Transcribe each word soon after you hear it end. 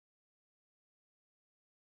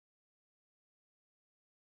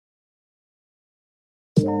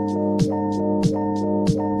Hey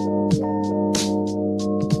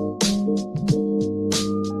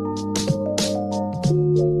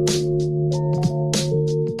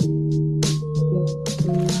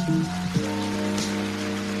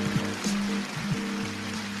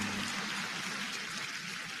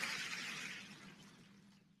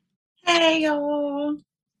y'all,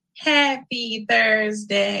 happy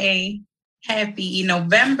Thursday, happy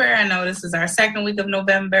November. I know this is our second week of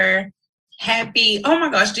November. Happy, oh my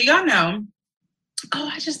gosh, do y'all know? Oh,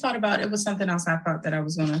 I just thought about it was something else I thought that I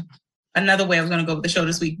was another way I was gonna go with the show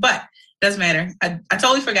this week, but doesn't matter. I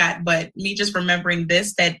totally forgot, but me just remembering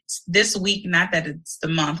that this week, not that it's the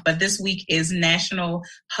month, but this week is National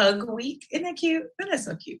Hug Week. Isn't that cute? That's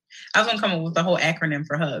so cute. I was gonna come up with the whole acronym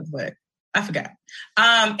for hug, but I forgot.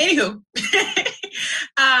 Anywho,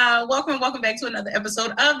 welcome back to another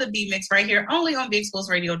episode of the B Mix right here, only on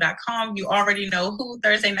BigExposedRadio.com. You already know who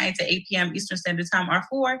Thursday nights at 8 p.m. Eastern Standard Time are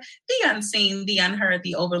for: the unseen, the unheard,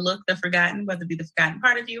 the overlooked, the forgotten, whether it be the forgotten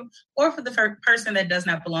part of you or for the person that does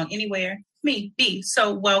not belong anywhere, me, B.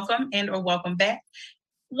 So welcome or welcome back.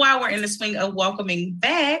 While we're in the swing of welcoming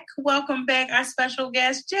back, welcome back our special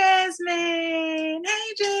guest, Jasmine.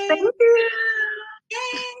 Hey, Jasmine. Thank you.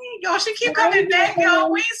 Hey, y'all, she keep coming back, y'all.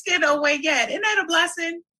 We ain't scared away yet. Isn't that a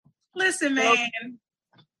blessing? Listen, man,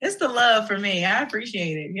 it's the love for me. I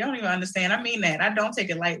appreciate it. You don't even understand. I mean that. I don't take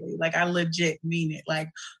it lightly. Like, I legit mean it. Like,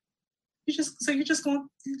 you're just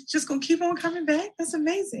gonna keep on coming back. That's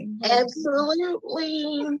amazing.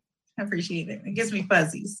 Absolutely. I appreciate it. It gives me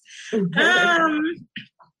fuzzies. All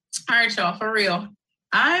right, y'all, for real.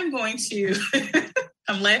 I'm going to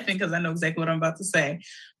I'm laughing because I know exactly what I'm about to say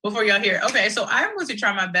before y'all hear. Okay, so I'm going to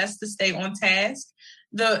try my best to stay on task.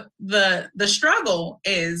 The struggle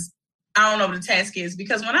is, I don't know what the task is,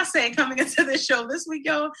 because when I say coming into this show this week,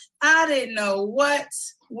 y'all, I didn't know what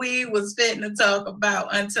we was fitting to talk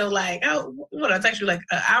about until I text you like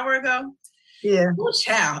an hour ago. Yeah. Oh,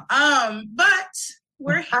 child. But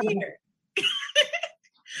we're here.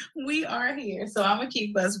 We are here. So I'm gonna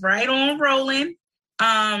keep us right on rolling.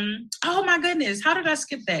 Oh my goodness, how did I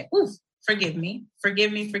skip that? Oof, forgive me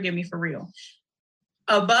for real.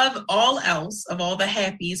 Above all else, of all the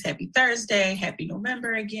happies, happy Thursday, happy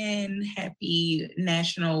November again, happy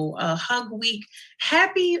National Hug Week,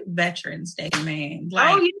 happy Veterans Day, man.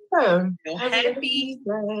 Like, happy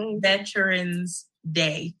Veterans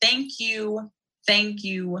Day. Thank you.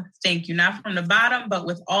 Not from the bottom, but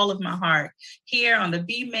with all of my heart. Here on the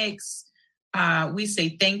B Mix, we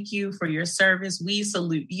say thank you for your service. We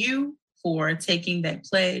salute you for taking that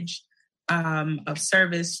pledge of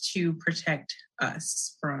service to protect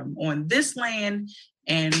us from on this land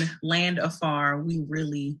and land afar. We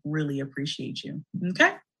really, really appreciate you.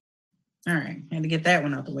 Okay? All right. I had to get that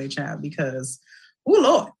one out the way, child, because, oh,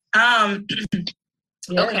 Lord.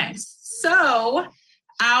 Okay. So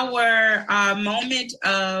our moment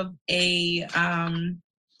of a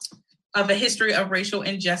history of racial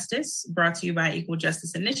injustice, brought to you by Equal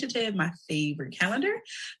Justice Initiative, my favorite calendar.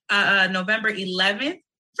 November 11th.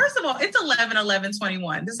 First of all, it's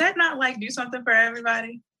 11/11/21. Does that not do something for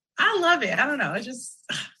everybody? I love it. I don't know. It's just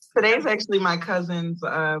today's actually my cousin's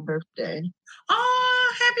birthday.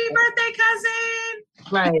 Oh, happy birthday, cousin!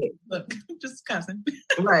 Right. Look, just cousin.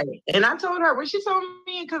 Right. And I told her when she told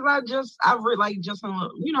me, because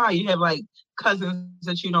you know how you have cousins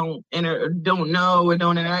that you don't know or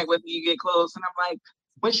don't interact with when you get close. And I'm like,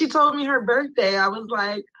 when she told me her birthday, I was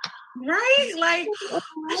like, right? Like,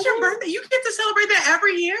 that's your birthday. You get to celebrate that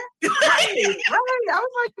every year. Right. I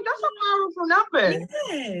was like, that's a powerful number.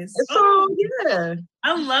 Yes. So, yeah.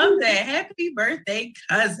 I love that. Happy birthday,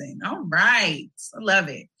 cousin. All right. I love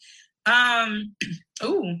it.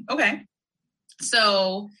 Okay.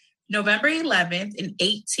 So, November 11th in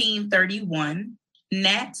 1831,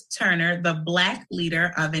 Nat Turner, the Black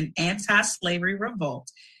leader of an anti-slavery revolt,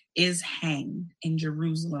 is hanged in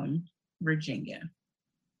Jerusalem, Virginia.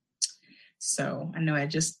 So I know I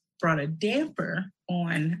just brought a damper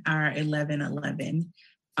on our 11/11,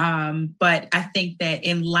 but I think that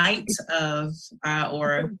in light of,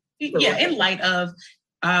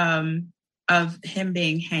 him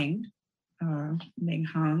being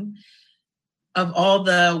hung, of all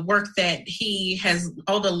the work that he has,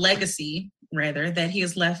 all the legacy rather that he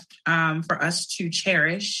has left for us to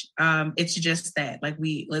cherish, it's just that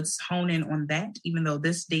let's hone in on that, even though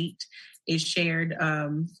this date is shared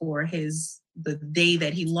for the day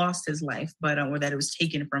that he lost his life, but or that it was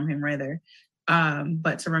taken from him rather.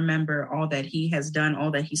 But to remember all that he has done,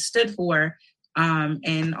 all that he stood for,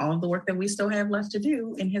 and all the work that we still have left to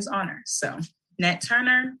do in his honor. So, Nat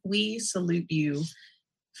Turner, we salute you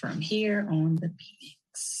from here on the B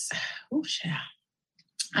Mix. Oh, child.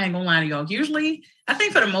 I ain't gonna lie to y'all. Usually, I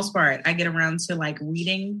think for the most part, I get around to like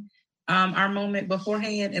reading our moment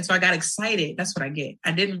beforehand. And so I got excited. That's what I get.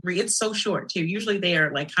 I didn't read. It's so short too. Usually they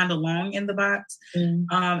are like kind of long in the box.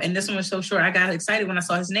 And this one was so short. I got excited when I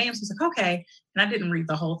saw his name. So I was like, okay. And I didn't read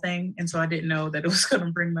the whole thing. And so I didn't know that it was going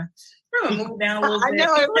to bring my move down a little bit. I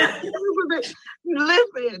know.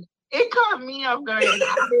 Listen, it caught me off guard. And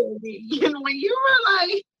when you were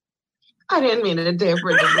like, I didn't mean to damn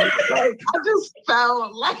Bridget. Like, I just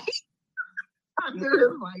felt like I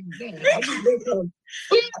was like, damn.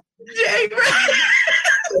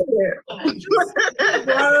 I just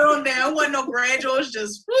brought it on down. Wasn't no gradual. It's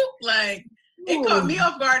just whoop, like it caught me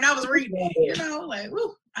off guard, and I was reading it. You know, like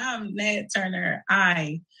whoop. I'm Nat Turner.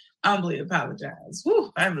 I humbly apologize.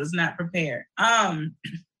 Whew, I was not prepared. I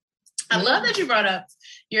love that you brought up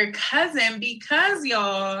your cousin because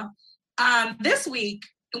y'all, this week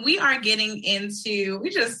we are getting into, we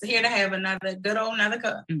just here to have another good old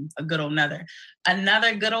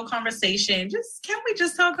conversation. Just, can we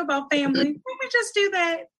just talk about family? Can we just do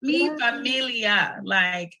that? Mi familia.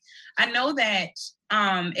 Like, I know that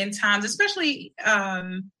in times, especially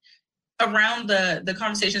around the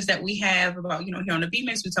conversations that we have about, you know, here on the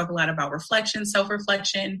B-Mix, we talk a lot about reflection,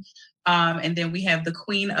 self-reflection. And then we have the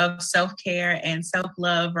queen of self-care and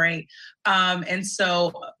self-love, right? And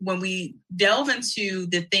so when we delve into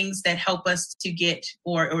the things that help us to get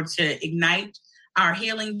or to ignite our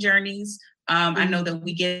healing journeys, I know that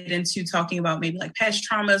we get into talking about maybe like past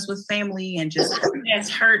traumas with family and just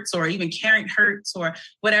past hurts or even carrying hurts or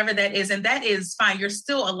whatever that is. And that is fine. You're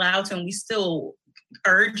still allowed to, and we still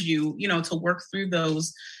urge you, you know, to work through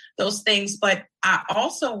those things. But I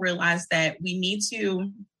also realize that we need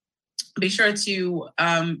to be sure to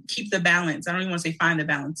keep the balance. I don't even want to say find the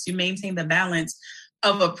balance. To maintain the balance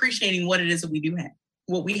of appreciating what it is that we do have.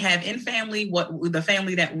 What we have in family, what the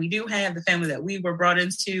family that we do have, the family that we were brought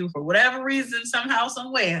into for whatever reason, somehow,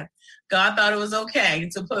 somewhere, God thought it was okay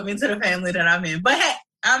to put me into the family that I'm in. But hey,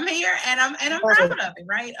 I'm here and I'm proud of it,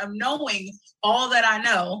 right? I'm knowing all that I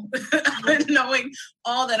know, knowing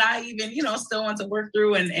all that I even, you know, still want to work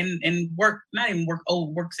through and work, not even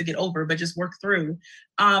work to get over, but just work through.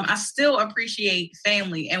 I still appreciate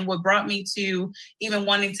family. And what brought me to even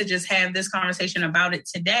wanting to just have this conversation about it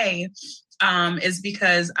today is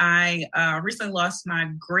because I recently lost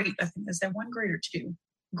my great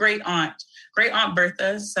aunt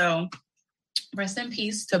Bertha. So rest in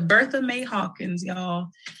peace to Bertha Mae Hawkins, y'all.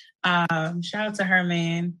 Shout out to her,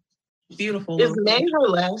 man. Beautiful. Is May her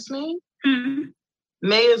last name? Mm-hmm.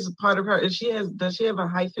 May is part of her. Does she have a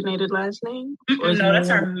hyphenated last name? No, that's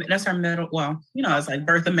her middle. Well, you know, it's like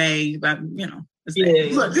Bertha May, but you know,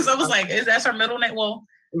 because I was like, that's her middle name? Well,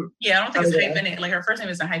 yeah, I don't think it's hyphenated. Like her first name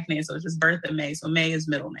isn't hyphenated, so it's just Bertha May. So May is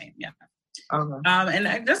middle name. Yeah. Okay.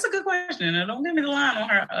 And that's a good question. And don't give me the line on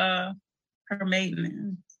her maiden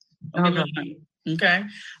name. Okay.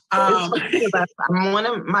 One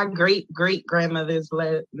of my great grandmother's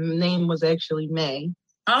name was actually May.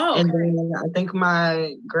 Oh, okay. And then I think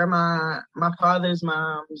my father's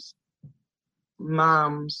mom's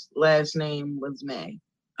last name was May.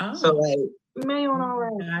 Oh. So like May on all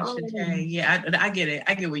right. Okay. Yeah, I get it.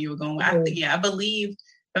 I get where you were going. I believe, if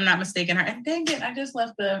I'm not mistaken, her. And dang it, I just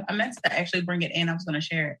left I meant to actually bring it in. I was going to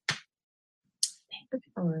share it.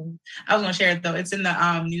 I was gonna share it though. It's in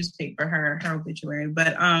the newspaper, her obituary.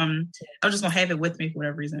 But I was just gonna have it with me for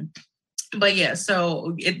whatever reason. But yeah,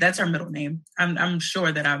 so that's her middle name. I'm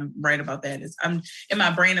sure that I'm right about that. I'm in my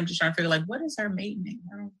brain. I'm just trying to figure like what is her maiden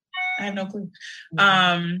name. I have no clue.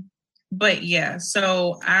 Mm-hmm. But yeah,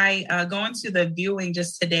 so I going to the viewing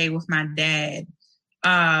just today with my dad.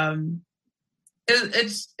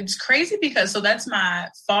 It's crazy because so that's my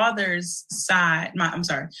father's side. My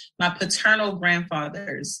paternal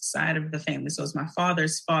grandfather's side of the family. So it's my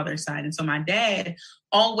father's side, and so my dad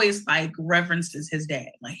always like reverences his dad.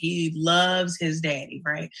 Like he loves his daddy,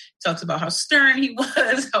 right? Talks about how stern he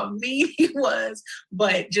was, how mean he was,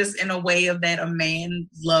 but just in a way of that a man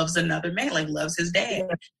loves another man, like loves his dad.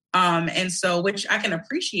 And so which I can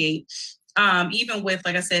appreciate, even with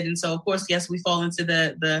like I said, and so of course yes, we fall into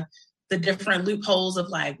the different loopholes of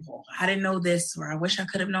like, well, I didn't know this, or I wish I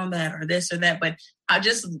could have known that, or this or that. But I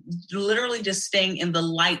just literally just staying in the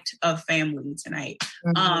light of family tonight,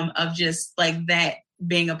 of just like that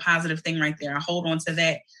being a positive thing right there. I hold on to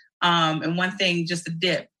that. And one thing, just to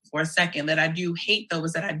dip for a second, that I do hate though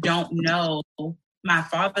is that I don't know my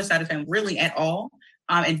father's side of the family really at all.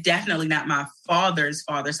 And definitely not my father's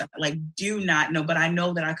side. Like, do not know, but I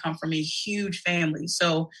know that I come from a huge family.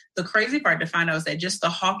 So the crazy part to find out is that just the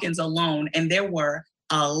Hawkins alone, and there were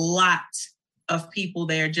a lot of people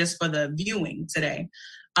there just for the viewing today.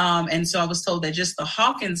 And so I was told that just the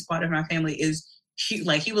Hawkins part of my family is he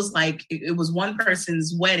was like, it was one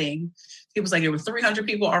person's wedding. He was like, there were 300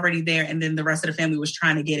 people already there. And then the rest of the family was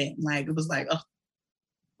trying to get in. Like, it was like,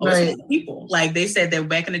 right. People. Like they said that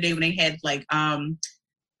back in the day when they had like,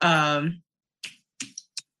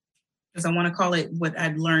 because I want to call it what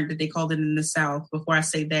I'd learned that they called it in the South. Before I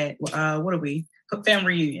say that, what are we? Family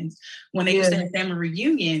reunions. When they used to have family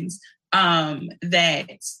reunions, that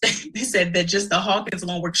they said that just the Hawkins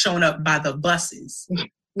alone were showing up by the buses.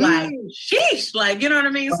 Like, sheesh, like, you know what I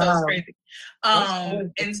mean? So it's crazy.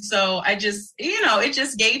 And so I just, it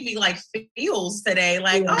just gave me like feels today.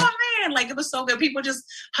 Like, oh man, like it was so good. People just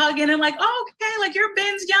hugging and like, oh, okay, like you're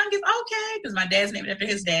Ben's youngest. Okay. Because my dad's named after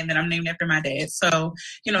his dad and then I'm named after my dad. So,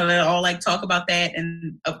 they all like talk about that.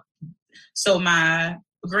 And so my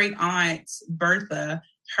great aunt, Bertha,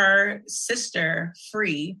 her sister,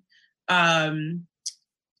 Free,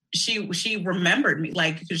 she remembered me,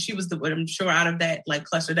 like, because she was I'm sure out of that like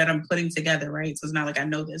cluster that I'm putting together, right? So it's not like I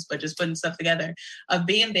know this, but just putting stuff together of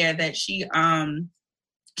being there, that she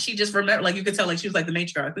just remembered, like you could tell, like she was like the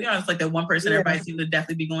matriarch. It's like that one person everybody seemed to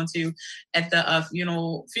definitely be going to at the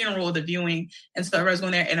funeral or the viewing, and so everybody's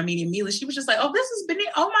going there, and immediately she was just like, "Oh, this is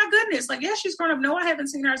Benita. Oh my goodness! Like, yeah, she's grown up. No, I haven't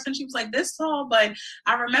seen her since she was like this tall, but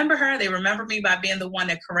I remember her. They remember me by being the one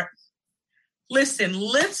that Listen,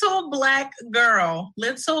 little black girl,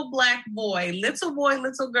 little black boy,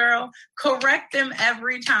 little girl, correct them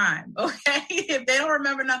every time, okay? If they don't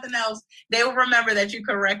remember nothing else, they will remember that you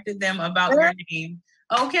corrected them about your name.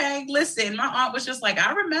 Okay, listen, my aunt was just like,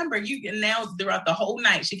 I remember you. And now throughout the whole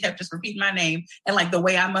night, she kept just repeating my name. And like the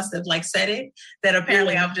way I must have like said it, that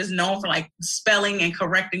apparently I'm just known for like spelling and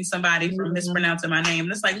correcting somebody for mispronouncing my name.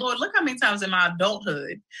 And it's like, Lord, look how many times in my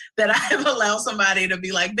adulthood that I have allowed somebody to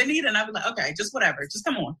be like, Benita. And I'd be like, okay, just whatever. Just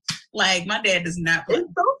come on. Like my dad does not play. It's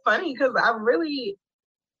so funny because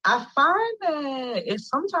I find that it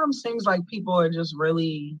sometimes seems like people are just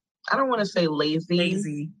really, I don't want to say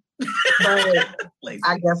lazy. But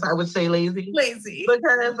I guess I would say lazy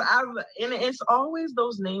because and it's always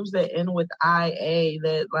those names that end with IA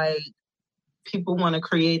that like people want to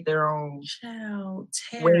create their own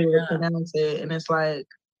way to pronounce it, and it's like,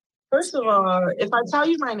 first of all, if I tell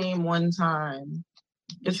you my name one time,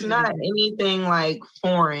 it's not anything like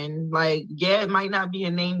foreign. Like, yeah, it might not be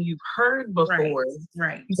a name you've heard before,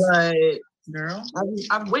 right? But girl,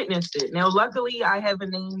 I've witnessed it. Now, luckily, I have a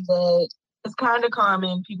name that it's kind of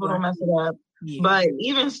common. People don't mess it up. Yeah. But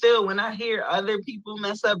even still, when I hear other people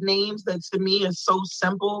mess up names that to me is so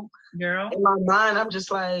simple, girl, in my mind, I'm just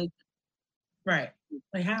like, right.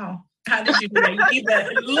 Like how? How did you do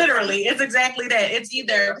that? Literally, it's exactly that. It's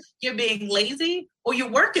either you're being lazy or you're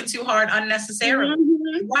working too hard unnecessarily.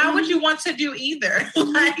 Mm-hmm. Why would you want to do either?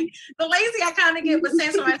 Like the lazy I kind of get, but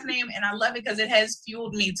saying somebody's name, and I love it because it has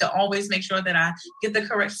fueled me to always make sure that I get the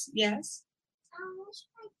correct. Yes.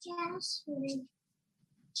 Jasmine.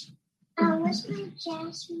 Where's my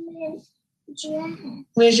Jasmine dress?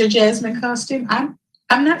 Where's your Jasmine costume?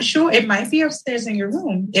 I'm not sure. It might be upstairs in your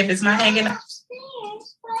room. If it's not hanging up.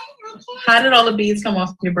 How did all the beads come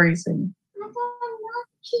off your bracing? I don't know.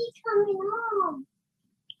 Keep coming off.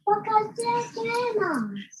 Because they're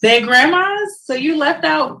grandmas. They're grandmas? So you left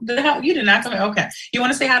out the house? You did not come in. Okay. You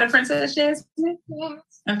want to say hi to Princess Jasmine? Yes.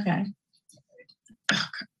 Okay.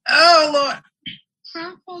 Oh, Lord.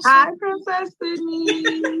 Hi, Princess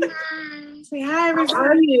Sydney. Hi. Say hi, everybody. How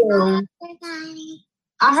are you? Hi.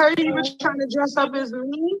 I heard you were trying to dress up as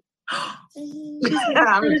me.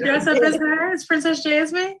 Trying to dress up as her? As Princess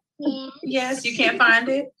Jasmine? Yes. Yes, you can't find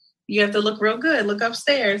it. You have to look real good. Look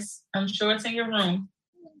upstairs. I'm sure it's in your room.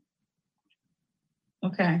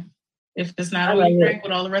 Okay. If it's not, I'll be back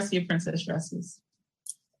with all the rest of your princess dresses.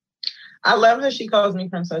 I love that she calls me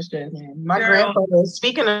Princess Jasmine. My grandfather,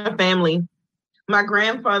 speaking of family, my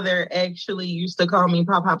grandfather actually used to call me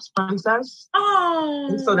Pop Pop's princess. Oh,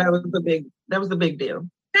 and so that was the big deal. That is a big deal.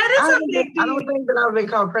 I don't think that I've been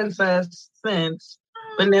called princess since,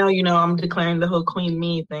 but now I'm declaring the whole Queen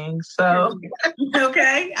Me thing. So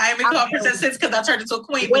okay, I haven't called princess since because I turned into a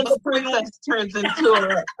queen. When the princess turns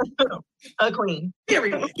into a queen.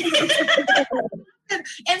 Period.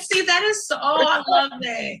 And see, that is so. Oh, I love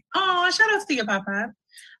that. Oh, shout out to you, Papa.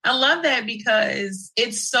 I love that because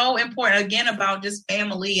it's so important, again, about just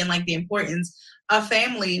family and like the importance of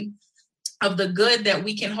family, of the good that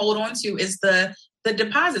we can hold on to is the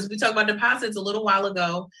deposits. We talked about deposits a little while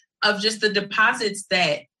ago, of just the deposits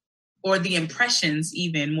that or the impressions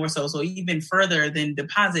even more so even further than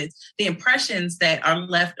deposits, the impressions that are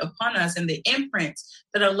left upon us and the imprints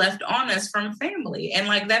that are left on us from family. And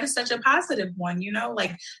like, that is such a positive one, you know,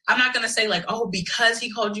 like, I'm not going to say like, oh, because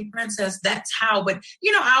he called you princess, that's how, but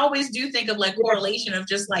you know, I always do think of like correlation of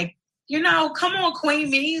just like, you know, come on, Queen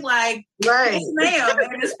Me, like, right, yes, ma'am.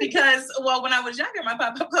 And it's because, well, when I was younger, my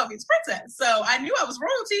papa called me princess. So I knew I was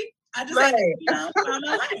royalty. I just had to, you know, found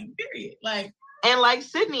my lane, period. Like, and like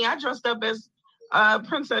Sydney, I dressed up as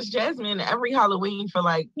Princess Jasmine every Halloween for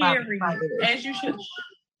like 5 years. As you should.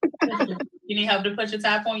 You need help to put your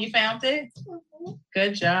top on? You found it?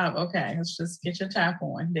 Good job. Okay, let's just get your top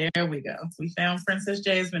on. There we go. We found Princess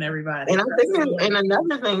Jasmine, everybody. And I'm thinking, and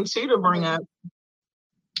another thing too to bring up.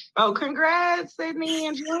 Oh, congrats, Sydney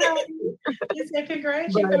and Joy. You said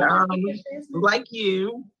congrats. But, like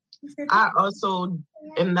you, I also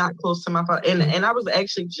am not close to my father. And I was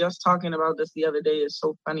actually just talking about this the other day. It's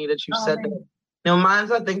so funny that you said that. Now,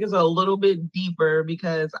 mine's, I think, is a little bit deeper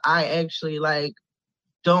because I actually, like,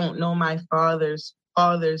 don't know my father's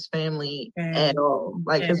family at all,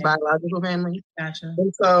 like his biological family. Gotcha.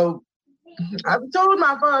 And so I've told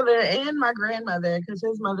my father and my grandmother, because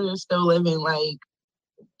his mother is still living, like,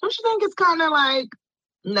 don't you think it's kind of like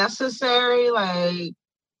necessary? Like,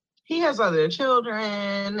 he has other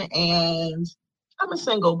children, and I'm a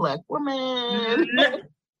single Black woman.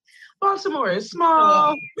 Baltimore is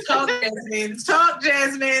small. Talk, Jasmine. Talk,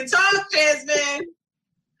 Jasmine. Talk, Jasmine.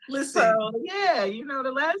 Listen. So, yeah, you know,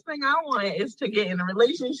 the last thing I want is to get in a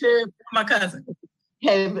relationship. My cousin.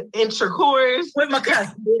 Have intercourse. With my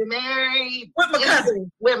cousin. Get married. With my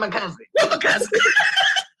cousin. With my cousin. With my cousin.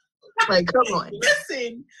 Like, come on.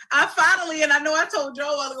 Listen, I finally, and I know I told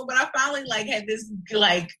Joe a while ago, but I finally like had this,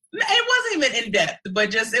 like, it wasn't even in depth, but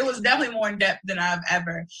just, it was definitely more in depth than I've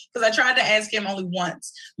ever, because I tried to ask him only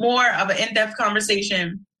once, more of an in-depth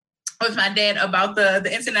conversation with my dad about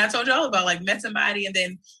the incident I told you all about, like, met somebody and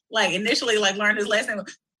then like initially like learned his last name,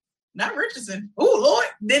 not Richardson. Oh Lord.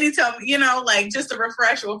 Then he told me, you know, like, just a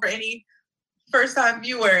refresher for any first time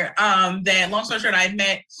viewer, that long story short, I had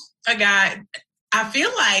met a guy. I feel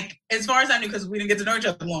like, as far as I knew, because we didn't get to know each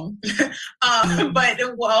other long, but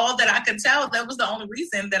all that I could tell, that was the only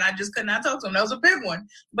reason that I just could not talk to him. That was a big one.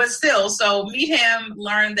 But still, so meet him,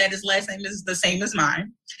 learn that his last name is the same as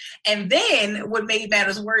mine. And then what made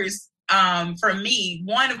matters worse, for me,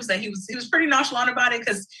 one, it was that he was pretty nonchalant about it,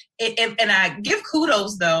 because and I give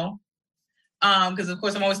kudos though, because of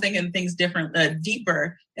course I'm always thinking things different,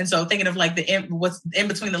 deeper, and so thinking of like what's in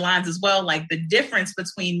between the lines as well, like the difference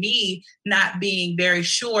between me not being very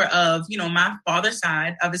sure of, you know, my father's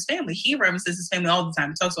side of his family. He references his family all the time.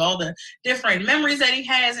 He talks about all the different memories that he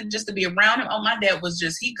has, and just to be around him. Oh, my dad was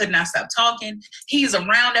just, he could not stop talking. He's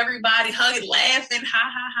around everybody, hugging, laughing,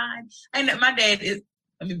 ha. And my dad is,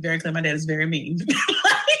 let me be very clear, my dad is very mean.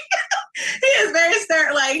 He is very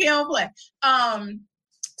stern, like, he don't play.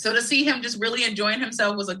 So to see him just really enjoying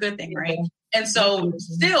himself was a good thing, right? And so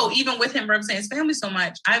still, even with him representing his family so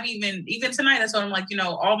much, I've even tonight, that's what I'm like, you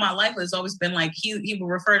know, all my life has always been like, he will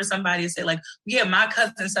refer to somebody and say like, yeah, my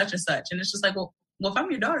cousin such and such. And it's just like, well, if I'm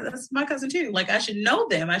your daughter, that's my cousin too. Like, I should know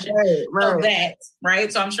them. I should know that,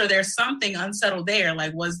 right? So I'm sure there's something unsettled there.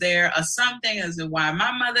 Like, was there a something? Is it why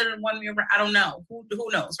my mother didn't want me around? I don't know.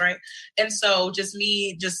 Who knows, right? And so just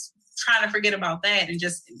me trying to forget about that and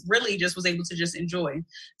just really just was able to just enjoy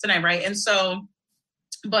tonight, right? And so,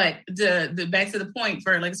 but the back to the point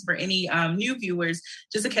for any new viewers,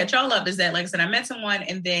 just to catch y'all up, is that, like I said, I met someone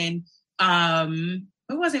and then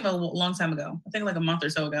it wasn't even a long time ago. I think like a month or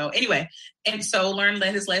so ago. Anyway, and so learned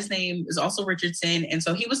that his last name is also Richardson, and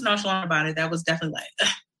so he was nonchalant about it. That was definitely like,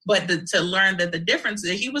 ugh. But to learn that the difference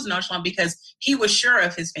is he was nonchalant because he was sure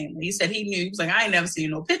of his family. He said he knew. He was like, I ain't never seen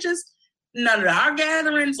no pictures. None of our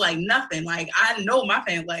gatherings, like nothing. Like, I know my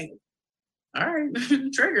family, like, all right,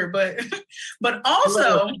 trigger. But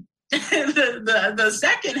also the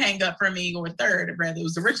second hang up for me, or third rather, it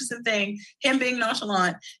was the Richardson thing, him being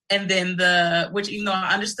nonchalant, and then which even though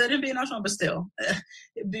I understood him being nonchalant, but still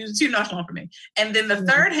it was too nonchalant for me. And then the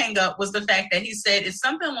third hang up was the fact that he said it's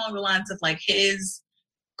something along the lines of like his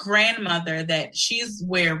grandmother, that she's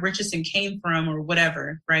where Richardson came from or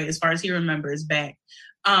whatever, right? As far as he remembers back.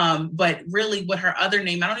 But really what her other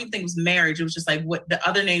name, I don't even think it was marriage. It was just like what the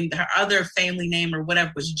other name, her other family name or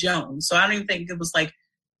whatever was Jones. So I don't think it was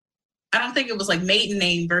like maiden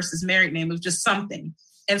name versus married name. It was just something.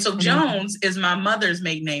 And so Jones is my mother's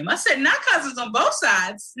maiden name. I said, not cousins on both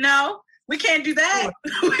sides. No, we can't do that.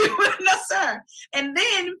 No, sir. And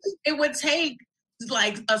then it would take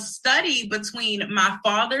like a study between my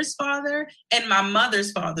father's father and my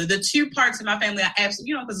mother's father. The two parts of my family I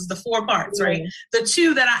absolutely, because it's the 4 parts, right? The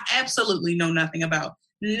 2 that I absolutely know nothing about.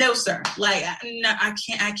 No, sir. Like, no, I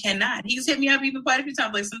cannot. He's hit me up even quite a few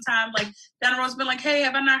times. Like, sometimes, like, down the road's been like, hey,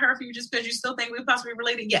 have I not heard from you just because you still think we possibly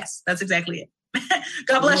related? Yes, that's exactly it.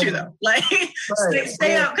 God bless you, though. Like,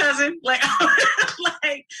 stay out, cousin. Like,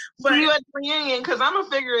 but see you at the reunion, because I'm going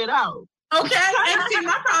to figure it out. Okay. And see,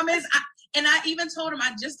 my problem is, I even told him,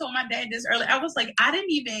 I just told my dad this earlier. I was like, I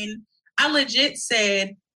legit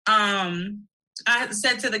said, I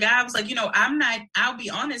said to the guy, I was like, I'll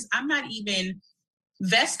be honest, I'm not even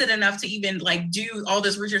vested enough to even like do all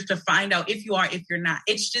this research to find out if you are, if you're not.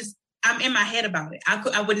 It's just, I'm in my head about it.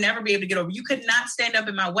 I would never be able to get over. You could not stand up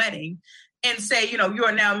in my wedding and say, you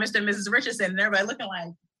are now Mr. and Mrs. Richardson, and everybody looking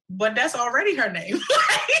like, but that's already her name.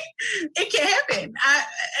 It can't happen.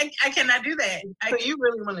 I cannot do that. So you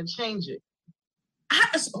really want to change it?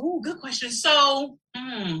 Good question. So,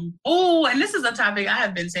 and this is a topic I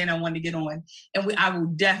have been saying I want to get on, and I will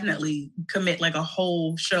definitely commit like a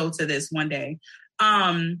whole show to this one day.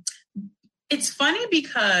 It's funny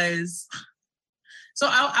because, so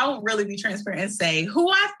I'll really be transparent and say who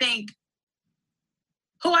I think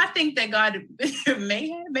that God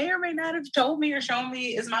may or may not have told me or shown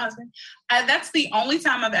me is my husband. That's the only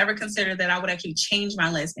time I've ever considered that I would actually change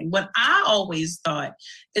my last name. What I always thought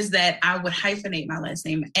is that I would hyphenate my last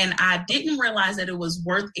name. And I didn't realize that it was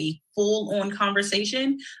worth a full-on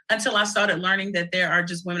conversation until I started learning that there are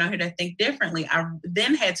just women out here that think differently. I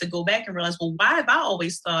then had to go back and realize, well, why have I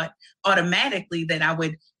always thought automatically that I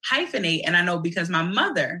would hyphenate? And I know because my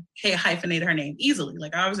mother had hyphenated her name easily.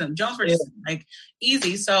 Like I was in Jones Richardson, like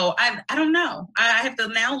easy. So I don't know. I have to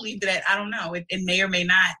now leave it at, I don't know. It may or may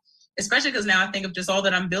not, especially because now I think of just all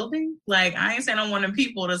that I'm building. Like I ain't saying I'm one of them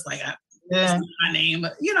people that's like, that's not my name,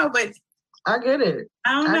 but but I get it.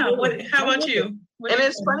 I don't know. How about you? And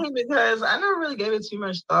it's funny because I never really gave it too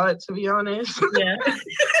much thought, to be honest. Yeah.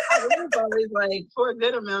 I was always like, for a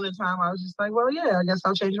good amount of time, I was just like, well, yeah, I guess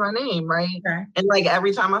I'll change my name, right? Okay. And like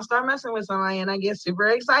every time I start messing with somebody and I get super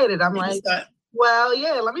excited, I'm like, well,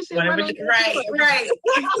 yeah, let me see. Right.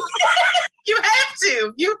 You have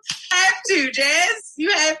to, Jazz. You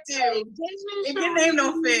have to. If your name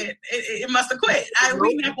don't fit, it must have quit.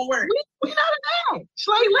 We not gonna work. We not a match.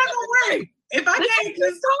 Like, we not gonna work. If I can't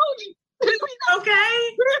just told you. Okay.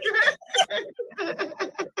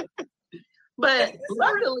 But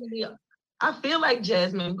luckily, I feel like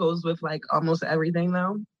Jasmine goes with like almost everything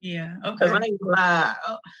though. Yeah. Okay. I ain't gonna lie.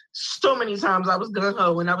 So many times I was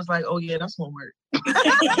gung-ho and I was like, oh yeah, that's gonna work.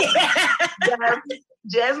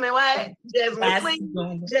 Jasmine what? Jasmine please.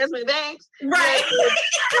 Jasmine thanks. Right.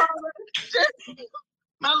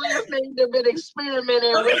 My last name have been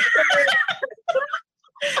experimenting with.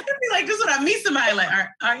 It'd be like, this is when I meet somebody, like,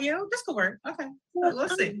 are you? This could work. Okay.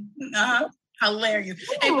 Let's see. Hilarious.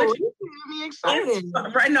 Ooh, hey, but you made me excited.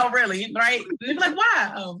 Right? No, really, right? They'd be like,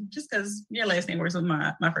 why? Oh, just because your last name works with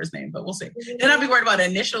my first name, but we'll see. Then I'll be worried about the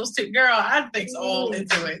initials too. Girl, I think all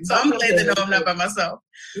into it. So I'm glad to know I'm not by myself.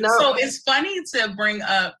 No. So it's funny to bring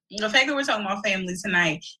up the fact that we're talking about family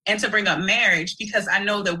tonight and to bring up marriage, because I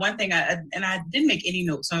know that one thing I didn't make any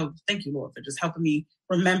notes. So thank you, Lord, for just helping me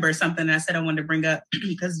remember something that I said I wanted to bring up,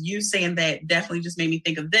 because you saying that definitely just made me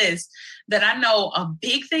think of this, that I know a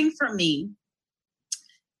big thing for me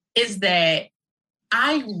is that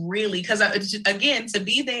I really, because again, to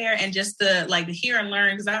be there and just to like to hear and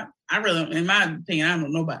learn, because I really, in my opinion, I don't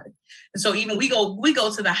know nobody. And so even we go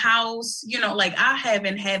to the house, like I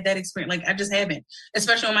haven't had that experience. Like I just haven't,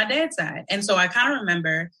 especially on my dad's side. And so I kind of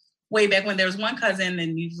remember way back when there was one cousin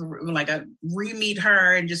and you like I re-meet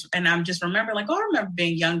her and I'm just remember like, I remember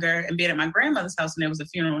being younger and being at my grandmother's house and there was a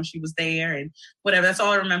funeral and she was there and whatever. That's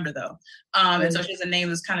all I remember though. And so she has a name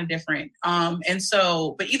that's kind of different. And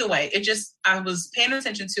so, but either way, I was paying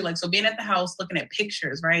attention to like, so being at the house, looking at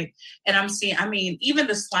pictures, right? And I'm seeing, even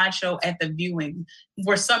the slideshow at the viewing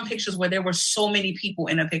were some pictures where there were so many people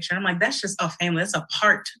in a picture. I'm like, that's just a family. That's a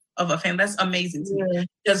part of a family. That's amazing to me.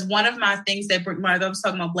 Because one of my things that when I was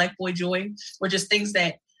talking about Black Boy Joy, were just things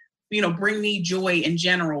that, bring me joy in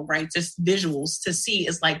general, right? Just visuals to see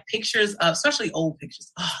is like pictures of, especially old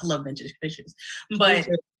pictures. Oh, I love vintage pictures. But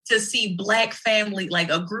to see Black family, like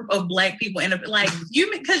a group of Black people, and like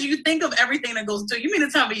because you think of everything that goes to, you mean to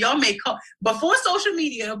tell me y'all before social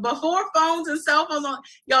media, before phones and cell phones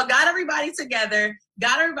y'all got everybody together,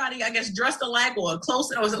 got everybody, I guess, dressed alike or close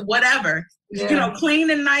or whatever, clean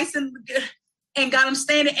and nice and got them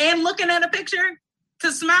standing and looking at a picture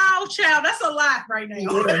to smile, child. That's a lot right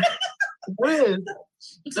now.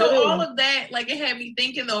 So all of that, like it had me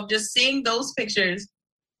thinking of just seeing those pictures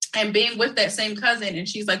and being with that same cousin, and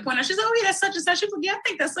she's like, she's like, oh yeah, that's such and such. She's like, yeah, I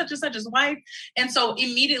think that's such and such's wife. And so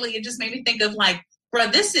immediately it just made me think of like, bro,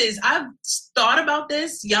 I've thought about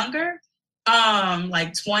this younger,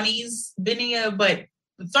 like 20s Benia, but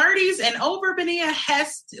 30s and over Benia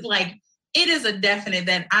has to, like, it is a definite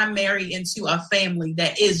that I'm married into a family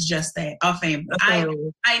that is just that, a family.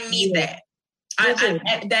 I need that.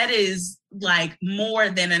 That is like more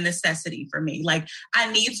than a necessity for me. Like, I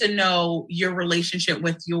need to know your relationship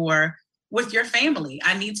with your family.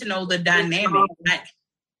 I need to know the dynamic.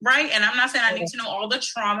 Right. And I'm not saying I need to know all the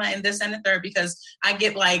trauma and this and the third, because I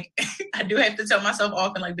get like, I do have to tell myself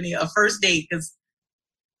often, like, Benia, a first date, because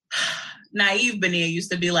naive Benia used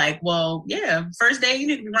to be like, well, yeah, first day you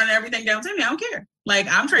need to be running everything down to me. I don't care. Like,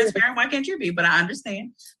 I'm transparent. Why can't you be? But I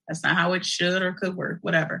understand that's not how it should or could work,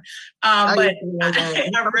 whatever. But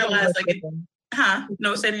I realized, like,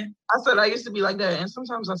 no, say it. I said I used to be like that, and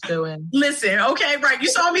sometimes I still am. Listen, okay, right. You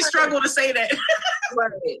saw me struggle to say that.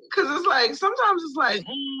 Right. Because it's like, sometimes it's like,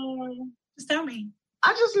 just tell me.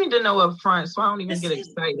 I just need to know up front so I don't even get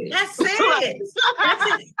excited. That's it.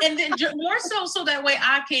 That's it. And then more so that way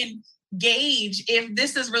I can gauge if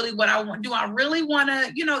this is really what I want. Do I really want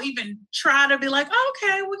to, even try to be like, oh,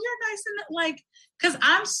 okay, well, you're nice and like, because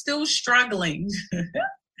I'm still struggling.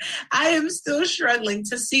 I am still struggling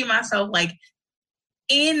to see myself like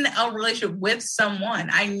in a relationship with someone.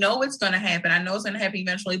 I know it's going to happen. I know it's going to happen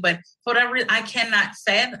eventually, but for whatever reason, I cannot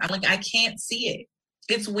fathom. Like, I can't see it.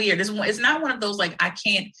 It's weird. It's not one of those, like, I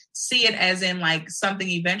can't see it as in like something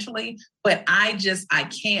eventually, but I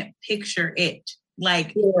can't picture it.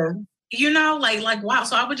 Like, like, wow.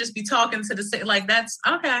 So I would just be talking to the, like, that's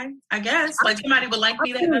okay, I guess. Like, somebody would like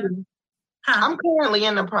me that. I'm currently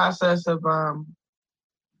in the process of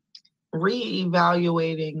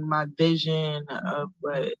reevaluating my vision of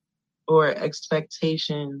or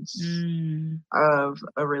expectations of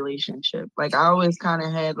a relationship. Like, I always kind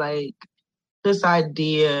of had like this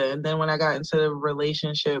idea, and then when I got into the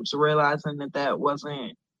relationships, realizing that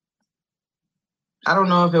wasn't, I don't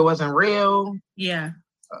know if it wasn't real. Yeah.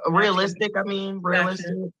 Realistic, I mean,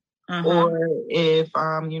 realistic. Or if,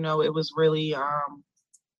 it was really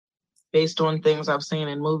based on things I've seen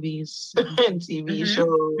in movies and TV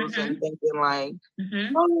shows, and thinking like,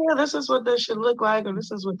 oh yeah, this is what this should look like, or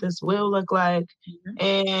this is what this will look like.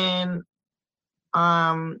 And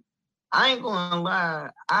I ain't gonna lie,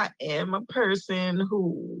 I am a person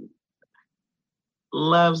who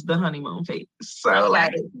loves the honeymoon phase. So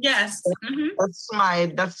like, yes, that's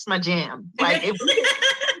my jam. Like, if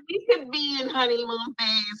we could be in honeymoon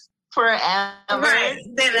phase forever, right,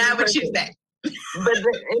 then I would choose that. But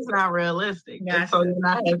it's not realistic. Gotcha. And so then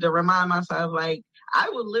I have to remind myself, like, I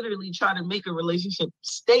would literally try to make a relationship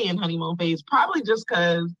stay in honeymoon phase, probably just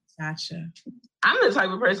because. Gotcha. I'm the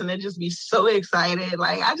type of person that just be so excited.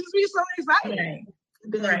 Like, I just be so excited.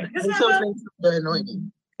 Right. Until things start annoying me.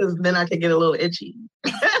 Because then I can get a little itchy.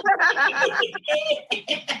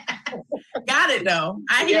 Got it, though.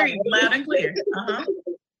 I hear you loud and clear.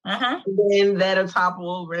 Then that'll topple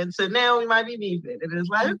over. And so now we might be beefing. And it's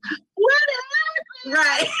like, what?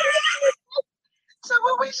 Right. So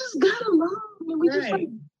we just got along. And we just like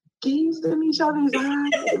gazed in each other's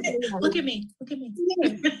eyes. Look at me. Yeah.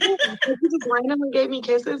 He just randomly gave me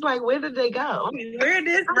kisses. Like, where did they go? Where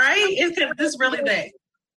did, right? Is this really that?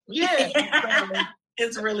 Yeah.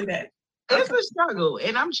 It's really that. It's a struggle,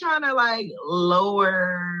 and I'm trying to like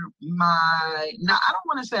lower my. Now, I don't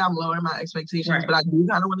want to say I'm lowering my expectations, but I do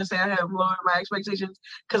kind of want to say I have lowered my expectations,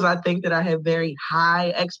 because I think that I have very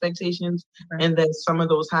high expectations, and that some of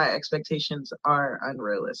those high expectations are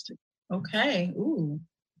unrealistic. Okay. Ooh,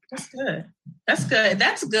 that's good. That's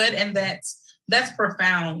good, and that's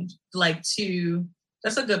profound. Like,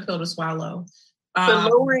 that's a good pill to swallow.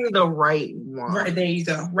 But lowering the right one. Right, there you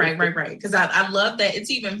go. Right. Because I love that.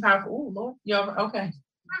 It's even powerful. Oh, Lord. Y'all, okay.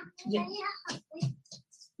 Yeah.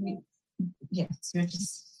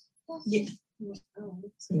 Yes. Yeah.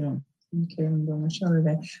 Okay, I'm going to show her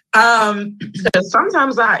that.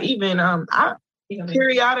 Sometimes I even,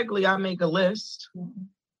 periodically I make a list.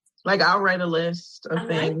 Like, I'll write a list of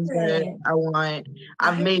things that I want.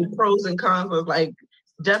 I've made pros and cons of like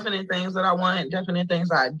definite things that I want, definite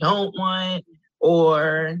things I don't want.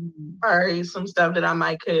 Or some stuff that I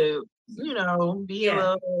might could, be a little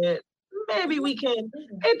bit, maybe we can,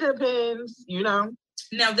 it depends,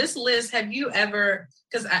 Now, this list, have you ever,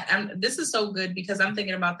 because this is so good, because I'm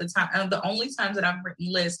thinking about the time, the only times that I've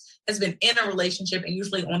written lists has been in a relationship, and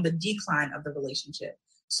usually on the decline of the relationship.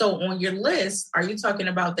 So on your list, are you talking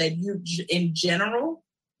about that you, in general,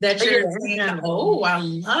 that you're saying, oh, I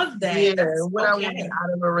love that. Yeah, what I want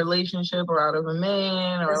out of a relationship or out of a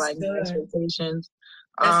man, or like expectations.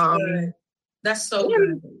 That's good. That's so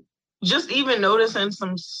good. Just even noticing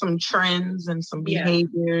some trends and some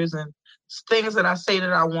behaviors and things that I say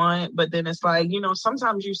that I want, but then it's like,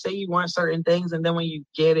 sometimes you say you want certain things, and then when you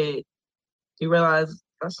get it, you realize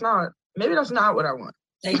maybe that's not what I want.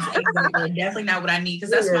 Exactly. Definitely not what I need.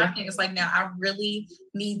 Because that's my thing. It's like, now I really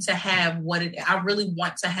need to have I really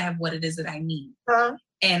want to have what it is that I need. Huh?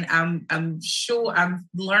 And I'm sure I'm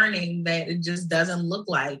learning that it just doesn't look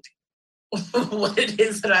like what it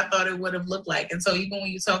is that I thought it would have looked like. And so even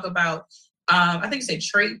when you talk about, I think you said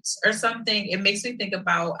traits or something, it makes me think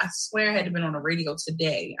about, I swear I had been on the radio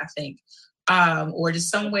today, I think, or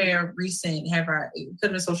just somewhere recent, it could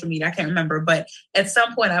have been social media, I can't remember. But at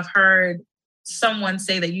some point I've heard someone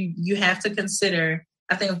say that you have to consider,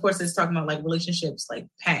 I think of course it's talking about like relationships like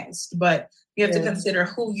past, but you have to consider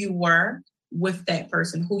who you were with that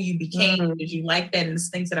person, who you became. Did you like that? And it's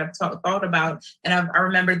things that I've thought about. And I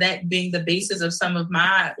remember that being the basis of some of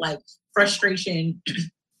my like frustration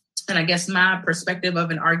and I guess my perspective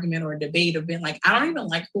of an argument or a debate of being like, I don't even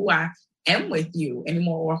like who I am with you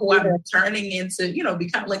anymore, or who I'm turning into,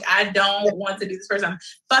 become like, I don't want to be this person. I'm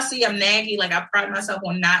fussy, I'm naggy. Like I pride myself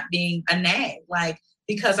on not being a nag, like,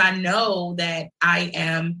 because I know that I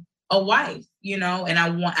am a wife, and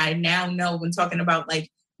I now know when talking about like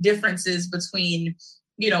differences between,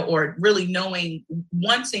 or really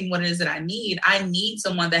wanting what it is that I need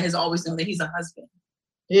someone that has always known that he's a husband.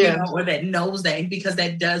 Or that knows that, because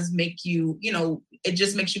that does make you, it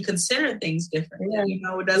just makes you consider things differently.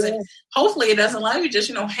 It doesn't, hopefully it doesn't allow you just,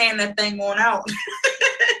 hand that thing on out,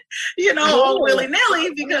 all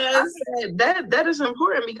willy-nilly, because that is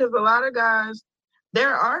important, because a lot of guys,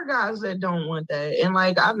 there are guys that don't want that. And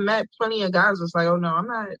like, I've met plenty of guys that's like, oh no, I'm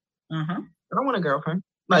not, I don't want a girlfriend.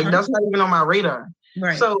 Like, that's not even on my radar.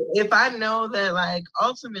 Right. So if I know that, like,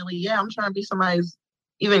 ultimately, I'm trying to be somebody's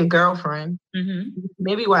even girlfriend,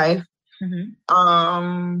 maybe wife.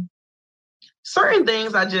 Certain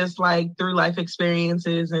things I just like through life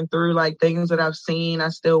experiences and through like things that I've seen, I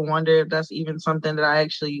still wonder if that's even something that I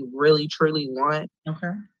actually really truly want.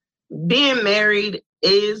 Okay. Being married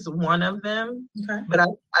is one of them, but I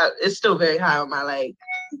it's still very high on my like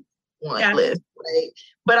want list. Right?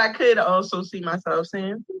 But I could also see myself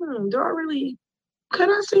saying, could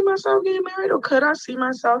I see myself getting married, or could I see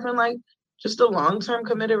myself in like just a long-term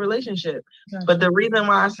committed relationship? But the reason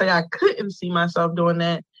why I say I couldn't see myself doing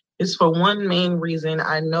that is for one main reason.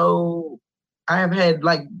 I know I have had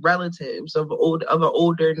like relatives of an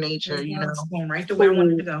older nature, Going right to where I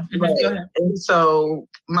wanted to go. Right. Go ahead. And so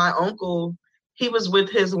my uncle, he was with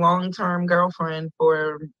his long-term girlfriend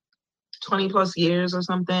for 20 plus years or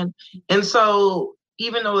something. And so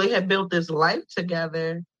even though they had built this life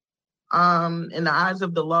together, in the eyes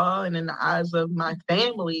of the law and in the eyes of my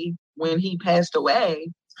family, when he passed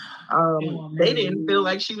away, they didn't feel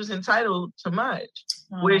like she was entitled to much,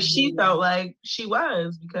 where she felt like she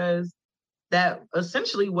was, because that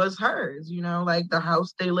essentially was hers, like the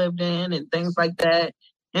house they lived in and things like that.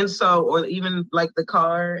 And so, or even like the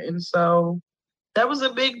car. And so that was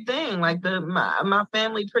a big thing. Like my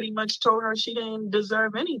family pretty much told her she didn't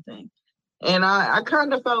deserve anything. And I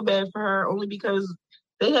kind of felt bad for her, only because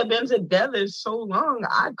they had been together so long.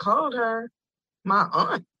 I called her my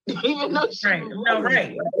aunt, even though she was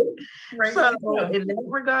right. So in that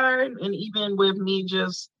regard, and even with me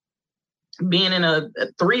just being in a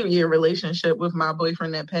 3-year relationship with my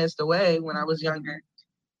boyfriend that passed away when I was younger,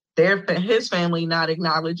 his family not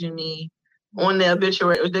acknowledging me on the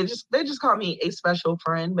obituary. They just called me a special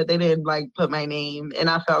friend, but they didn't like put my name. And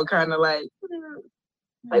I felt kind of like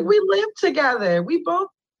we lived together. We both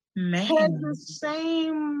had the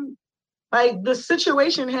same, like the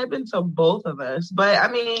situation happened to both of us. But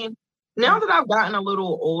I mean, now that I've gotten a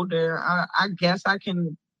little older, I guess I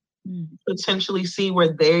can potentially see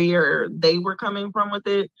where they were coming from with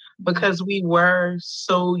it, because we were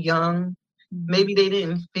so young. Maybe they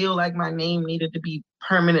didn't feel like my name needed to be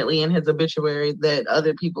permanently in his obituary that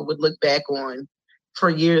other people would look back on for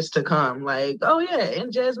years to come. Like, oh yeah,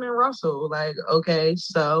 and Jasmine Russell. Like, okay,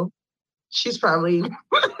 so she's probably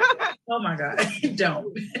oh my God, don't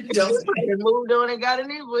moved on and got a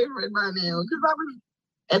new boyfriend by now. Because I was,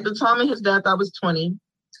 at the time of his death, I was 20.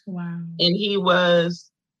 Wow. And he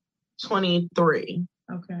was 23.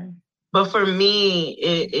 Okay. But for me,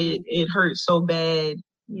 it hurt so bad,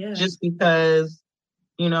 just because,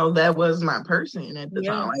 that was my person at the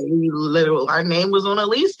time. Like, our name was on a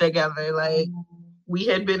lease together. Like, we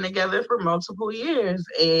had been together for multiple years.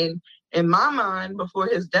 And in my mind, before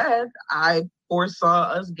his death, I foresaw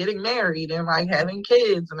us getting married and like having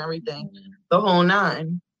kids and everything, the whole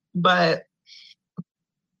nine. But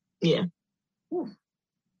yeah. Ooh,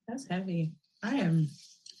 that's heavy. I am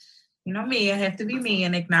You know me, I have to be me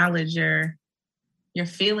and acknowledge your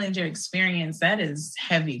feelings, your experience. That is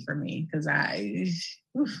heavy for me because I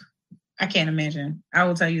can't imagine. I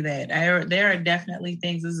will tell you that. There are definitely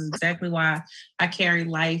things. This is exactly why I carry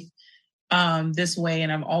life this way,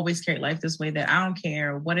 and I've always carried life this way, that I don't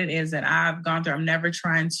care what it is that I've gone through. I'm never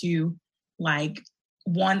trying to like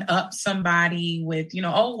one up somebody with,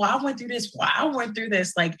 oh, well, I went through this. Well, I went through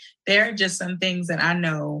this. Like, there are just some things that I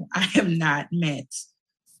know I am not meant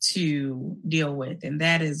to deal with, and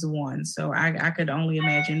that is one. So I could only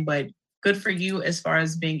imagine, but good for you as far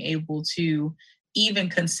as being able to even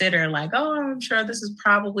consider like, oh, I'm sure this is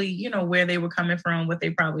probably, where they were coming from, what they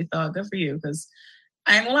probably thought. Good for you, because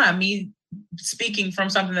I ain't gonna lie, me speaking from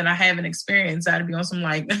something that I haven't experienced, I'd be on some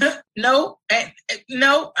like, no, I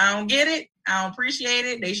don't get it. I don't appreciate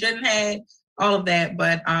it. They shouldn't have all of that.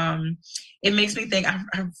 But it makes me think,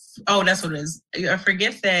 that's what it is. I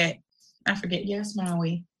forget. Yes,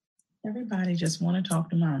 Maui. Everybody just want to talk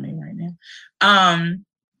to mommy right now.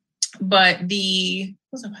 But what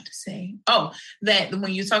was I about to say? Oh, that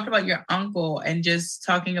when you talked about your uncle and just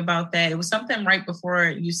talking about that, it was something right before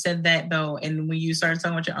you said that though. And when you started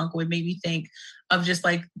talking about your uncle, it made me think of just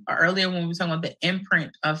like earlier when we were talking about the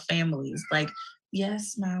imprint of families. Like,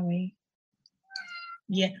 yes, Maui.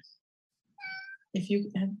 Yeah. If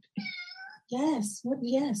you, yes. What?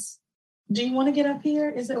 Yes. Do you want to get up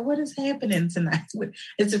here? What is happening tonight?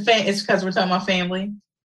 It's because we're talking about family.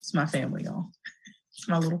 It's my family, y'all. It's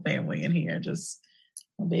my little family in here. Just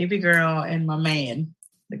my baby girl and my man,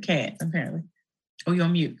 the cat, apparently. Oh, you're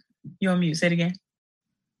on mute. You're on mute. Say it again.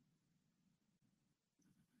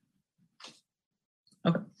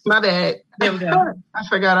 Okay. My bad. There we go. I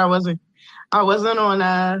forgot I wasn't on,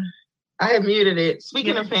 I had muted it.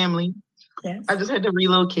 Speaking of family, yes. I just had to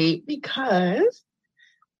relocate because,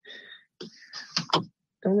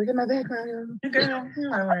 don't look at my background. Girl,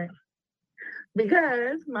 all right.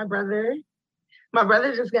 Because my brother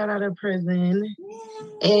just got out of prison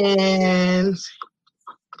and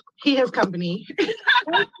he has company.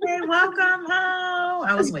 Okay, welcome home.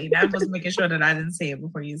 I was waiting. I was making sure that I didn't say it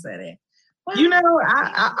before you said it. Wow.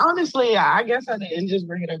 I honestly, I guess I didn't just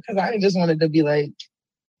bring it up because I just wanted to be like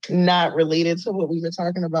not related to what we were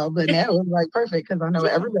talking about. But now it was like perfect because I know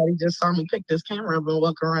everybody just saw me pick this camera up and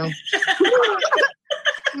walk around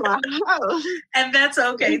my house. And that's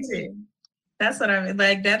okay too. That's what I mean.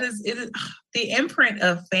 Like it is the imprint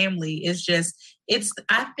of family is just,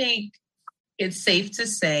 I think it's safe to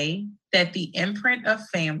say that the imprint of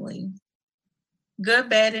family, good,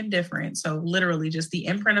 bad, and different. So literally just the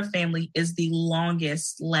imprint of family is the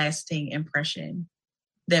longest lasting impression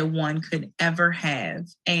that one could ever have.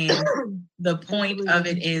 And the point of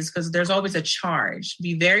it is because there's always a charge.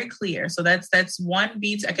 Be very clear. So that's one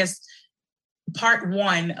beat. I guess part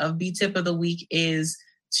one of B Tip of the Week is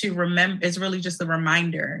to remember, it's really just a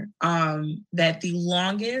reminder that the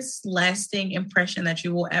longest lasting impression that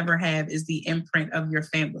you will ever have is the imprint of your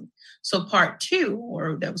family. So part two,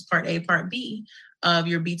 or that was part A, part B of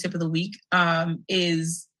your B Tip of the Week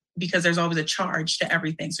is because there's always a charge to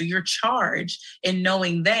everything. So your charge in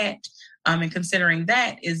knowing that and considering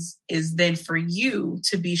that is then for you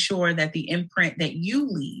to be sure that the imprint that you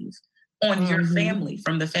leave on your family,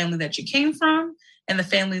 from the family that you came from and the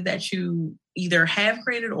family that you either have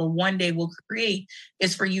created or one day will create,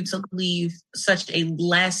 is for you to leave such a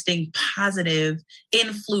lasting, positive,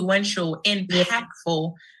 influential,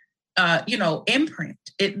 impactful, imprint.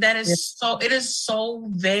 It is so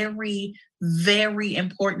very, very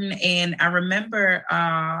important. And I remember,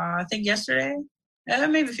 I think yesterday,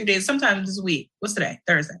 maybe a few days, sometime this week. What's today?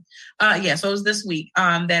 Thursday. So it was this week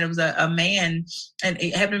that it was a man, and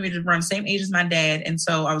it happened to be around the same age as my dad. And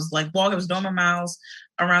so I was like walking, I was doing my miles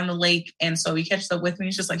around the lake. And so he catches up with me.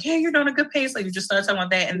 He's just like, hey, you're doing a good pace. Like, we just started talking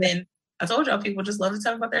about that. And then I told y'all people just love to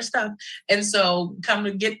talk about their stuff. And so come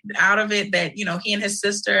to get out of it that, he and his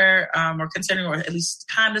sister are considering, or at least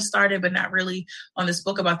kind of started, but not really, on this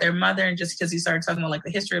book about their mother. And just because he started talking about like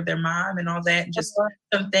the history of their mom and all that and just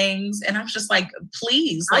some things. And I was just like,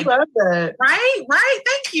 please. Like, I love that. Right.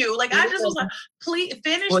 Thank you. Like, I just was like, please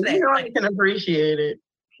finish that. You know, I can appreciate it.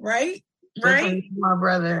 Right. My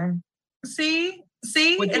brother. See,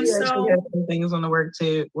 and so have some things on the works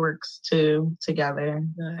too together.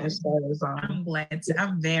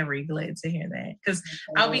 I'm very glad to hear that, because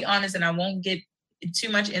I'll be honest, and I won't get too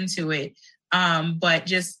much into it, but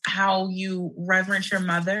just how you reverence your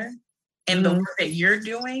mother and the work that you're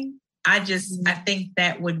doing, I think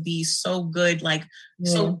that would be so good. Like,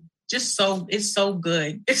 it's so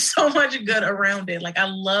good. It's so much good around it. Like, I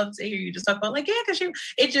love to hear you just talk about like, because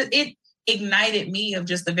it ignited me of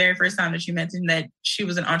just the very first time that you mentioned that she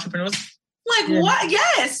was an entrepreneur. Like, what?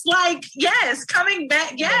 Yes. Like, yes. Coming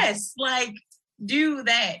back. Yes. Like, do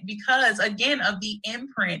that, because again of the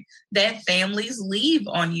imprint that families leave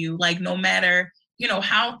on you. Like, no matter,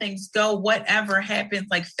 how things go, whatever happens,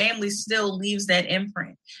 like, family still leaves that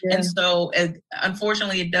imprint. And so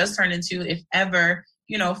unfortunately it does turn into, if ever,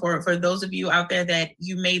 for those of you out there that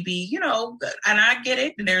you may be, and I get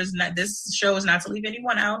it, this show is not to leave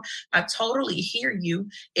anyone out. I totally hear you.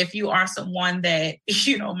 If you are someone that,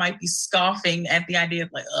 might be scoffing at the idea of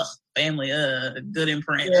like, ugh, family, good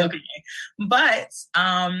imprint. Yeah. Okay. But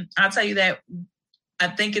I'll tell you that I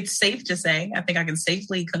think it's safe to say, I think I can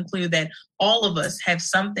safely conclude that all of us have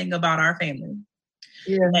something about our family.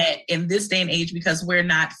 Yeah. That in this day and age, because we're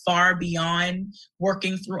not far beyond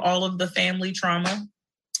working through all of the family trauma,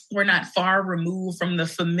 we're not far removed from the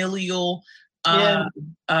familial, I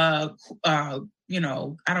don't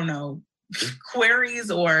know,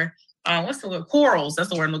 queries or what's the word? Quarrels. That's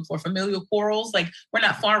the word I'm looking for. Familial quarrels. Like, we're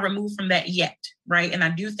not far removed from that yet, right? And I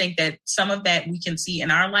do think that some of that we can see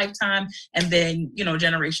in our lifetime, and then,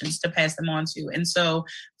 generations to pass them on to. And so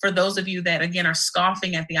for those of you that, again, are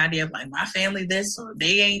scoffing at the idea of like, my family this, or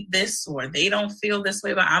they ain't this, or they don't feel this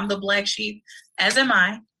way, but I'm the black sheep, as am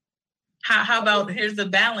I. How about, here's the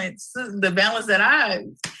balance that I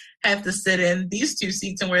have to sit in these two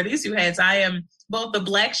seats and wear these two hats. I am both the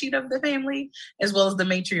black sheep of the family as well as the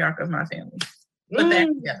matriarch of my family. Put that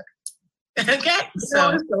together. Okay.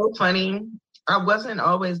 So it's so funny. I wasn't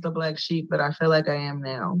always the black sheep, but I feel like I am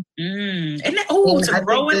now. To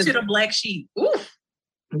grow into the black sheep. Ooh.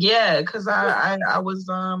 Yeah, because I was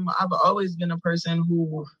I've always been a person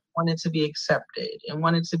who wanted to be accepted and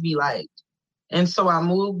wanted to be liked. And so I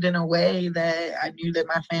moved in a way that I knew that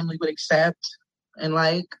my family would accept and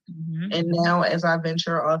like. Mm-hmm. And now as I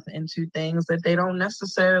venture off into things that they don't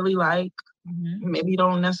necessarily like, maybe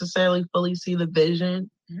don't necessarily fully see the vision,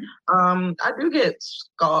 I do get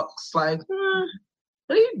skulks like, what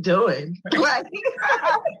are you doing? Like, go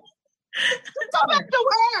back to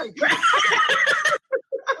work.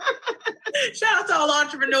 Shout out to all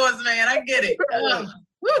entrepreneurs, man. I get it.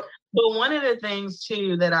 But one of the things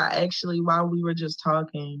too that I actually, while we were just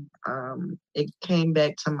talking, it came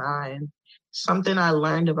back to mind. Something I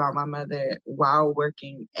learned about my mother while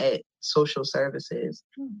working at social services,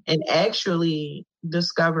 and actually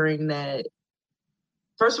discovering that,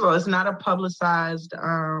 first of all, it's not a publicized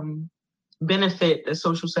benefit that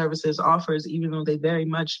social services offers, even though they very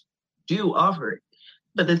much do offer it.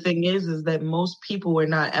 But the thing is that most people are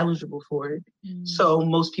not eligible for it. So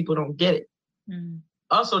most people don't get it.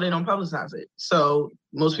 Also, they don't publicize it. So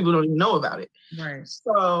most people don't even know about it. Right.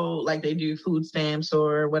 So like they do food stamps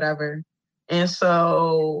or whatever. And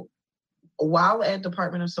so while at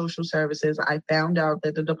Department of Social Services, I found out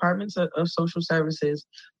that the Department of Social Services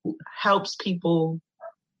helps people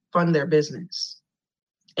fund their business.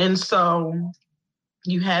 And so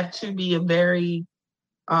you have to be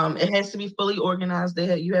it has to be fully organized.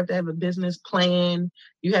 You have to have a business plan.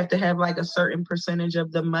 You have to have like a certain percentage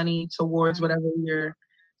of the money towards whatever you're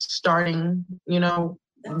starting,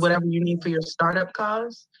 whatever you need for your startup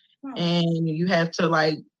costs. And you have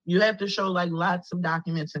to show like lots of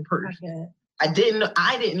documents and proof. Okay. I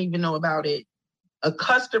didn't even know about it. A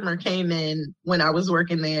customer came in when I was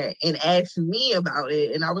working there and asked me about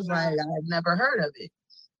it. And I was like, I had never heard of it.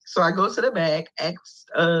 So I go to the back, asked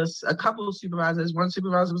a couple of supervisors. One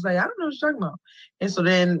supervisor was like, I don't know what you're talking about. And so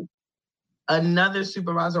then another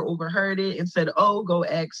supervisor overheard it and said, oh, go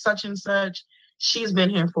ask such and such. She's been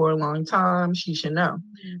here for a long time. She should know.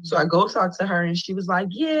 So I go talk to her and she was like,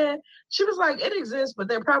 yeah. She was like, it exists, but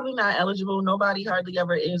they're probably not eligible. Nobody hardly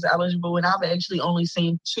ever is eligible. And I've actually only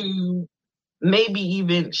seen two,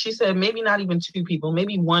 she said maybe not even two people,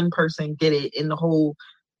 maybe one person get it in the whole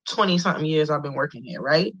 20-something years I've been working here,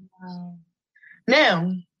 right? Wow.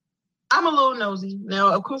 Now, I'm a little nosy.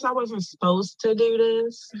 Now, of course, I wasn't supposed to do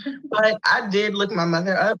this, but I did look my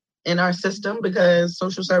mother up in our system because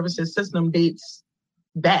social services system dates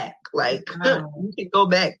back. Like, you can go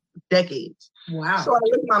back decades. Wow. So I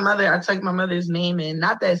looked my mother, I took my mother's name in,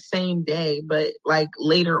 not that same day, but like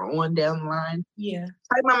later on down the line. Yeah.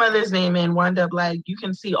 Type my mother's name in, wound up like, you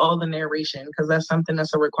can see all the narration because that's something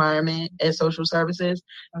that's a requirement at social services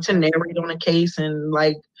to narrate on a case and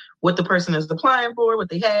like what the person is applying for, what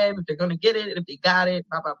they have, if they're going to get it, if they got it,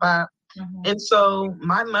 blah, blah, blah. And so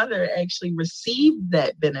my mother actually received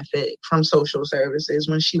that benefit from social services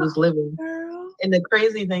when she was living. And the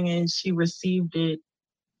crazy thing is she received it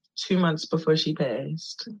 2 months before she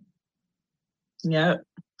passed. Yep.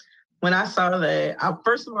 When I saw that,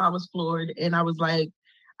 first of all, I was floored and I was like,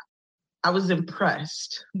 I was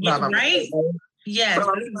impressed. Yeah, right? Yes,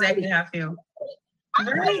 that's exactly how I feel.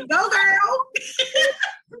 Right, go girl.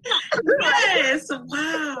 Yes,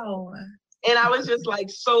 wow. And I was just like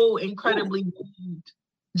so incredibly moved,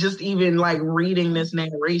 just even like reading this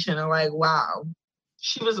narration and like, wow,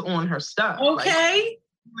 she was on her stuff. Okay.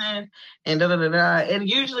 Like, and da da da da. And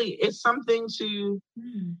usually it's something to,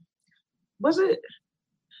 was it?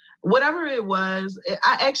 Whatever it was,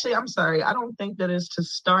 I'm sorry, I don't think that it's to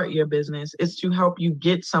start your business. It's to help you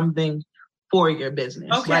get something for your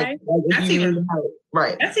business. Okay. Like if you need help.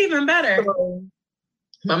 Right. That's even better. So,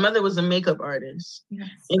 my mother was a makeup artist. Yes.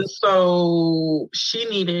 And so she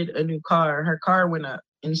needed a new car. Her car went up.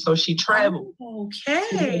 And so she traveled. Okay.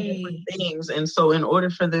 To do different things. And so in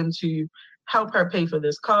order for them to help her pay for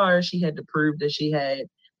this car, she had to prove that she had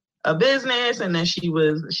a business and that she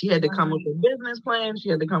had to come with a business plan. She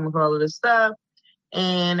had to come with all of this stuff.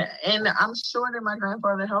 And I'm sure that my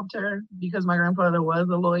grandfather helped her because my grandfather was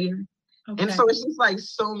a lawyer. Okay. And so it's just like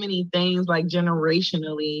so many things like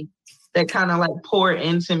generationally that kind of like pour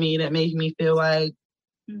into me that make me feel like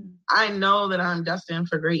I know that I'm destined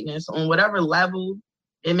for greatness on whatever level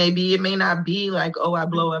it may be. It may not be like, oh, I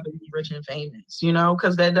blow up and be rich and famous,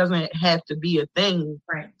 because that doesn't have to be a thing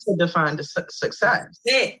to define the success.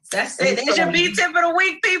 That's it. There's your B tip of the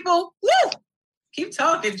week, people. Woo! Keep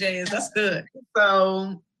talking, Jazz. That's good.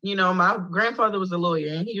 So, my grandfather was a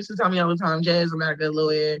lawyer, and he used to tell me all the time, Jazz, I'm not a good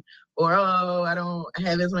lawyer, or, oh, I don't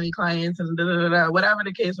have as many clients, and whatever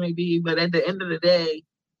the case may be. But at the end of the day,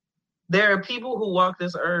 there are people who walk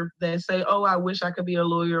this earth that say, oh, I wish I could be a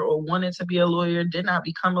lawyer or wanted to be a lawyer, did not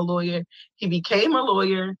become a lawyer. He became a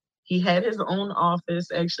lawyer. He had his own office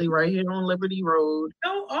actually right here on Liberty Road.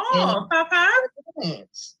 Papa.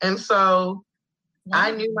 And so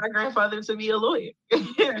I knew my grandfather to be a lawyer.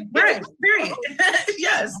 Right, period.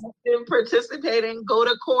 Yes. And participate and go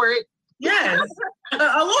to court. Yes. A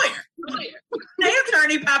lawyer. Hey,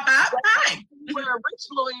 attorney, Papa. Hi. You're a rich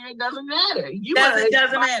lawyer, it doesn't matter. It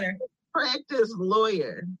doesn't matter. Practice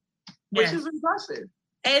lawyer, which is impressive.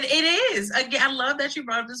 And it is. Again, I love that you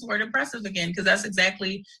brought up this word impressive again, because that's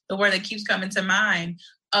exactly the word that keeps coming to mind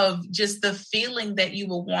of just the feeling that you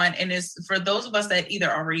will want. And it's for those of us that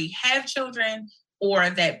either already have children or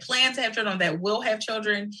that plan to have children, or that will have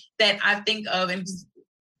children, that I think of, and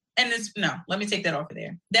it's, no, let me take that off of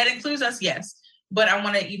there. That includes us, yes. But I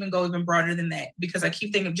want to even go even broader than that, because I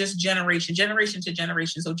keep thinking of just generation to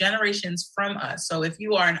generation. So generations from us. So if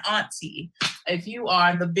you are an auntie, if you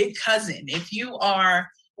are the big cousin, if you are,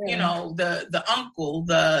 the uncle,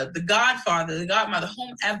 the godfather, the godmother,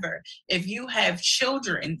 whomever, if you have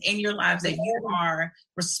children in your lives that you are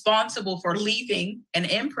responsible for leaving an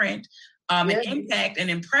imprint, an impact, an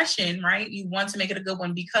impression, right? You want to make it a good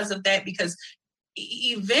one because of that, because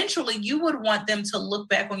eventually you would want them to look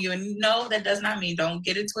back on you. And no, that does not mean, don't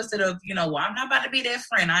get it twisted of, well, I'm not about to be that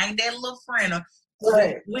friend. I ain't that little friend.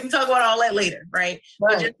 Or, we can talk about all that later, right?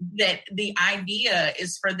 But just that the idea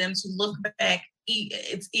is for them to look back,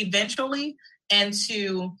 it's eventually, and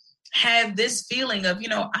to have this feeling of,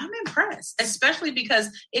 I'm impressed, especially because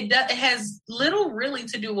it has little really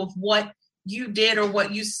to do with what you did or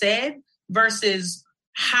what you said versus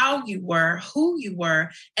how you were, who you were,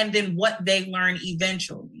 and then what they learn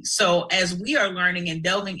eventually. So as we are learning and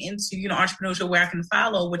delving into, entrepreneurship, where I can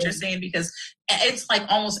follow what you're saying, because it's like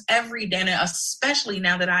almost every day, and especially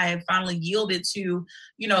now that I have finally yielded to,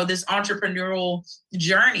 this entrepreneurial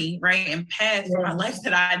journey, right, and path for my life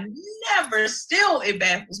that I never, still, it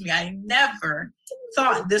baffles me. I never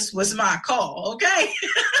thought this was my call, okay?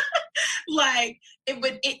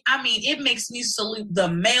 It makes me salute the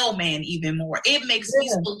mailman even more. It makes me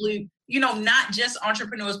salute, not just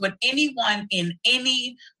entrepreneurs, but anyone in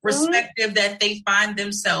any perspective that they find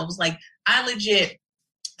themselves. Like, I legit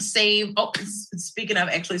save. Oh, speaking of,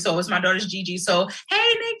 actually, so it's my daughter's Gigi. So, hey,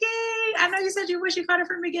 Nikki, I know you said you wish you caught it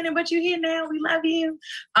from the beginning, but you're here now. We love you.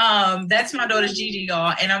 That's my daughter's Gigi,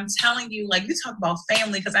 y'all. And I'm telling you, like, you talk about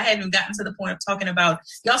family, because I haven't gotten to the point of talking about,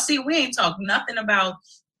 y'all see, we ain't talking nothing about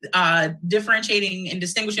differentiating and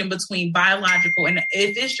distinguishing between biological, and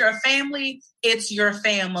if it's your family, it's your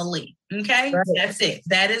family. Okay, That's it.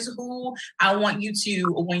 That is who I want you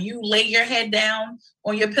to, when you lay your head down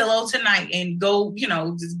on your pillow tonight and go,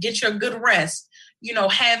 just get your good rest,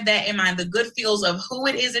 have that in mind. The good feels of who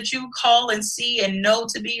it is that you call and see and know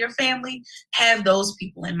to be your family. Have those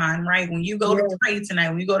people in mind, right? When you go to pray tonight,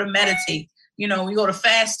 when you go to meditate, when you go to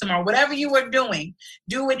fast tomorrow, whatever you are doing,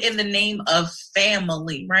 do it in the name of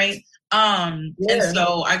family, right? And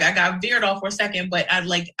so I got veered off for a second, but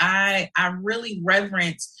I really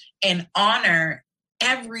reverence and honor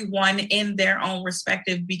everyone in their own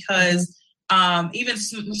respective, because even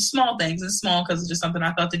small things, and small because it's just something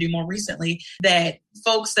I thought to do more recently, that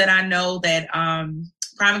folks that I know that,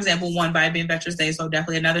 prime example, one by being Veterans Day, so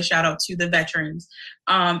definitely another shout out to the veterans.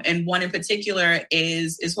 And one in particular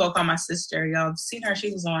is who I call my sister. Y'all have seen her.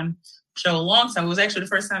 She was on show a long time. It was actually the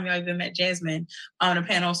first time y'all even met Jasmine on a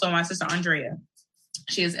panel. So my sister Andrea,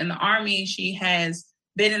 she is in the Army. She has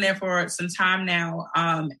been in there for some time now,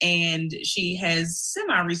 and she has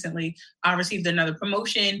semi-recently received another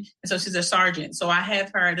promotion, and so she's a sergeant. So I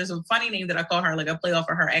have her, there's a funny name that I call her, like I play off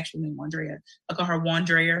of her actual name, Wandrea. I call her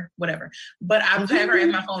Wandrea, whatever. But I have her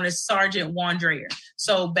in my phone as Sergeant Wandrea.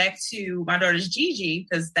 So back to my daughter's Gigi,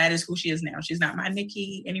 because that is who she is now. She's not my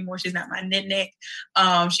Nikki anymore. She's not my Nick.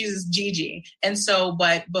 She's Gigi. And so,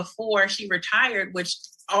 but before she retired, which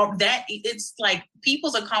all that, it's like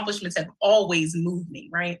people's accomplishments have always moved me,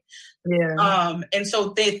 right? Yeah. And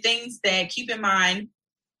so the things that keep in mind,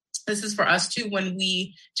 this is for us too, when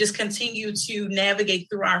we just continue to navigate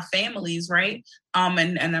through our families, right?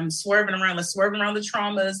 And I'm swerving around the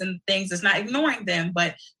traumas and things. It's not ignoring them,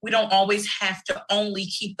 but we don't always have to only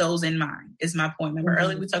keep those in mind, is my point. Remember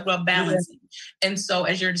earlier we talked about balancing. Yeah. And so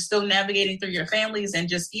as you're still navigating through your families, and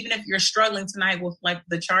just even if you're struggling tonight with like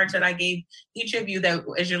the charge that I gave each of you, that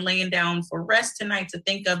as you're laying down for rest tonight, to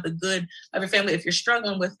think of the good of your family, if you're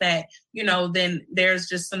struggling with that, you know, then there's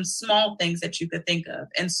just some small things that you could think of.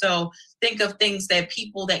 And so think of things that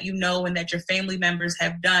people that you know and that your family members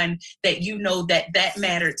have done that you know that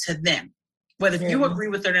mattered to them, whether you agree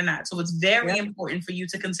with it or not. So it's very important for you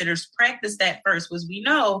to consider, practice that first, because we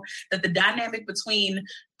know that the dynamic between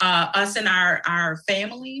us and our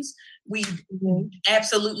families, we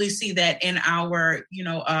absolutely see that in our,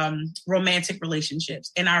 romantic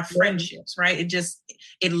relationships, in our friendships, right?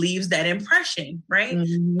 It leaves that impression, right?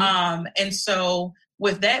 And so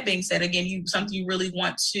with that being said, again, something you really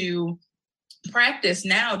want to practice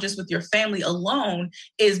now, just with your family alone,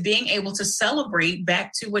 is being able to celebrate,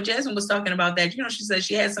 back to what Jasmine was talking about, that, she said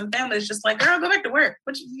she had some family that's just like, girl, go back to work.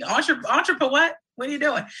 What you what are you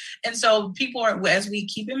doing? And so people are, as we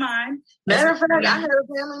keep in mind. Matter of fact, I had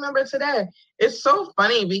a family member today. It's so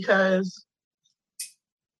funny because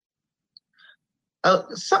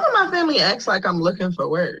some of my family acts like I'm looking for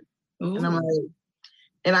work. Ooh. And I'm like,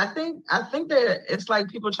 and I think that it's like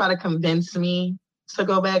people try to convince me to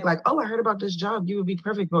go back, like, oh, I heard about this job, you would be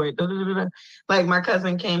perfect for it. Like my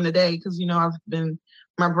cousin came today because I've been,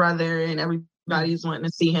 my brother and everybody's wanting to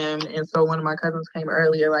see him, and so one of my cousins came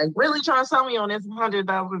earlier, like really trying to sell me on this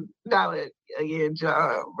 $100,000 a year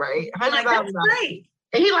job, right? $100,000. Great.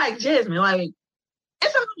 And he like, Jasmine, like,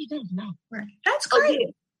 it's $100,000. Right. That's great.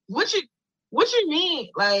 Okay. What you mean?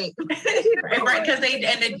 Like, right? Because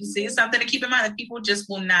they see something to keep in mind, that people just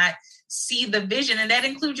will not see the vision, and that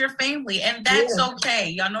includes your family, and that's okay.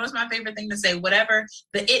 Y'all notice my favorite thing to say, whatever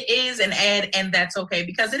the it is, and add, and that's okay,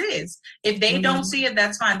 because it is. If they don't see it,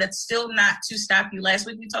 that's fine. That's still not to stop you. Last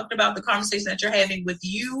week we talked about the conversation that you're having with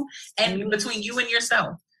you and between you and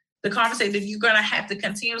yourself. The conversation that you're going to have to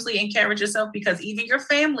continuously encourage yourself, because even your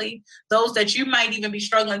family, those that you might even be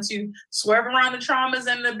struggling to swerve around the traumas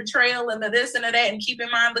and the betrayal and the this and the that, and keep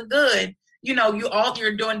in mind the good,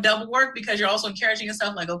 you're doing double work, because you're also encouraging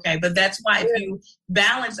yourself, like, okay, but that's why if you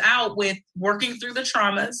balance out with working through the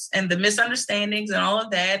traumas and the misunderstandings and all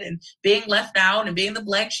of that, and being left out and being the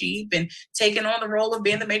black sheep and taking on the role of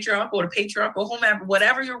being the matriarch or the patriarch or whomever,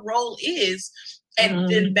 whatever your role is, and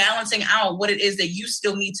then balancing out what it is that you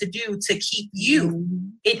still need to do to keep you.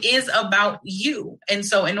 It is about you. And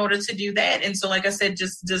so in order to do that, and so like I said,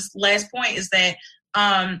 just last point is that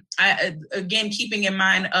I again, keeping in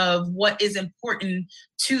mind of what is important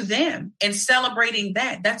to them and celebrating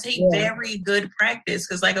that's a very good practice.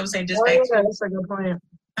 Because like I was saying, just back to, that's a good point.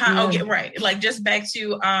 Okay, right. Like just back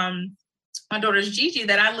to my daughter's Gigi,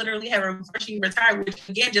 that I literally have her before she retired, which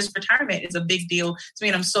again, just retirement is a big deal to me,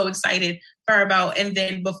 and I'm so excited for her about. And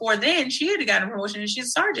then before then, she had gotten a promotion and she's a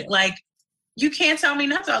sergeant. Like, you can't tell me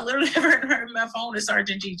nothing. I literally have her in my phone as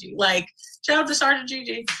Sergeant Gigi. Like, shout out to Sergeant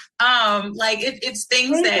Gigi. Like it's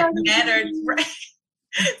things that matter, right?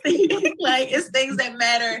 Like it's things that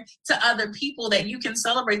matter to other people that you can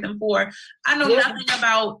celebrate them for. I know nothing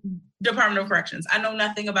about Department of Corrections. I know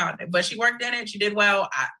nothing about it, but she worked in it. She did well.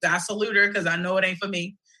 I salute her, because I know it ain't for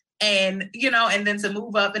me. And, and then to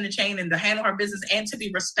move up in the chain and to handle her business and to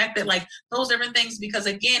be respected, like those different things, because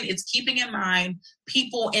again, it's keeping in mind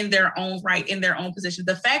people in their own right, in their own position.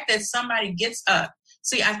 The fact that somebody gets up.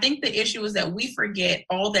 See, I think the issue is that we forget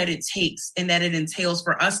all that it takes and that it entails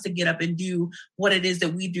for us to get up and do what it is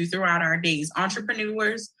that we do throughout our days.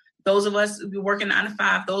 Entrepreneurs, those of us who working 9 to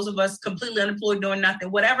 5, those of us completely unemployed doing nothing,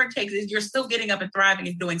 whatever it takes, is you're still getting up and thriving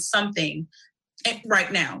and doing something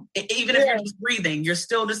right now. Even if you're just breathing, you're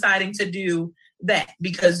still deciding to do that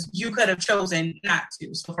because you could have chosen not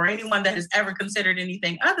to. So for anyone that has ever considered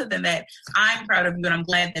anything other than that, I'm proud of you and I'm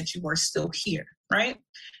glad that you are still here, right?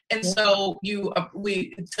 And so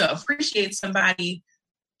to appreciate somebody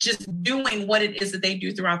just doing what it is that they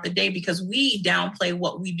do throughout the day, because we downplay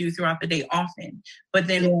what we do throughout the day often. But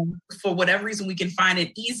then for whatever reason, we can find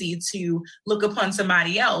it easy to look upon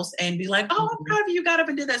somebody else and be like, oh, I'm proud of you, got up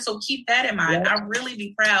and did that. So keep that in mind. I really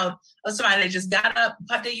be proud of somebody that just got up,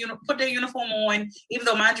 put their uniform on, even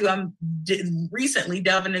though, mind you, I'm recently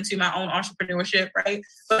delving into my own entrepreneurship, right?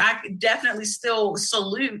 But I definitely still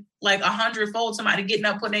salute like 100-fold somebody getting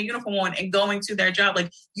up, putting their uniform on and going to their job.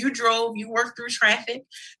 Like you drove, you worked through traffic,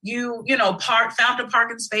 you found a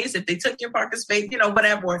parking space. If they took your parking space,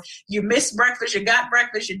 whatever, you missed breakfast, you got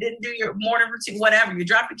breakfast, you didn't do your morning routine, whatever, you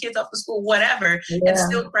dropped the kids off to school, whatever, and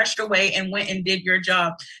still crushed away and went and did your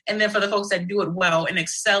job. And then for the folks that do it well and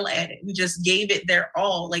excel at it and just gave it their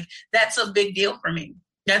all, like that's a big deal for me.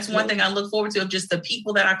 That's one thing I look forward to, of just the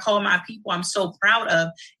people that I call my people. I'm so proud of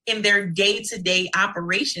in their day-to-day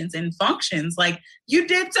operations and functions. Like you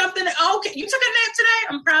did something. Okay, you took a nap today.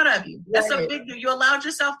 I'm proud of you. That's a big deal. You allowed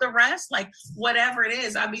yourself to rest. Like whatever it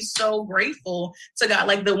is, I'd be so grateful to God.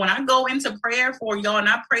 Like when I go into prayer for y'all and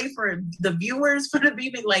I pray for the viewers, for the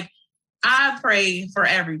people, like I pray for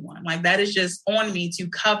everyone. Like that is just on me to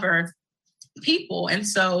cover people. And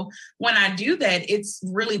so when I do that, it's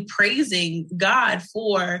really praising God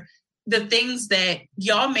for the things that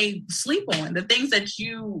y'all may sleep on, the things that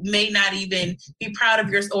you may not even be proud of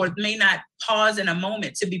yourself, or may not pause in a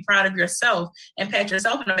moment to be proud of yourself and pat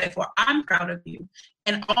yourself on the back for, I'm proud of you.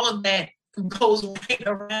 And all of that goes right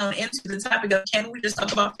around into the topic of, can we just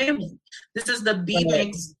talk about family? This is the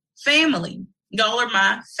B-Mix family. Y'all are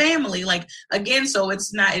my family. Like, again, so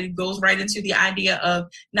it goes right into the idea of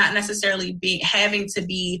not necessarily having to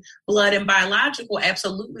be blood and biological.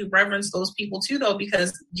 Absolutely reverence those people too, though,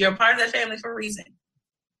 because you're part of that family for a reason.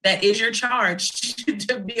 That is your charge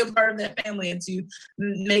to be a part of that family and to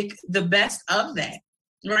make the best of that.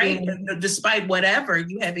 Right. Despite whatever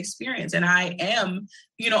you have experienced. And I am,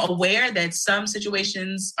 aware that some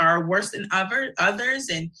situations are worse than others.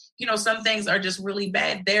 And, some things are just really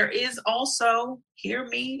bad. There is also, hear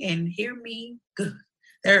me good.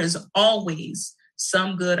 There is always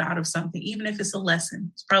some good out of something, even if it's a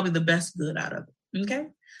lesson. It's probably the best good out of it. Okay.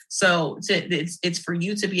 So it's for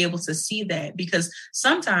you to be able to see that, because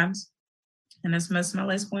sometimes, and that's my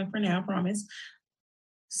last point for now, I promise.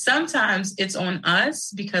 Sometimes it's on us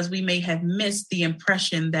because we may have missed the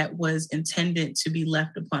impression that was intended to be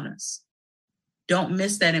left upon us. Don't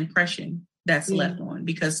miss that impression that's left on,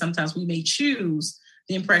 because sometimes we may choose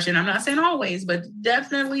the impression. I'm not saying always, but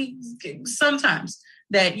definitely sometimes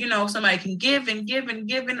that, somebody can give and give and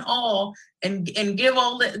give and all and give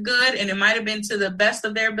all the good. And it might have been to the best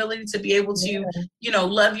of their ability to be able to,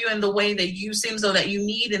 love you in the way that you seem so that you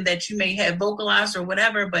need and that you may have vocalized or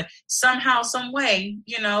whatever. But somehow, some way,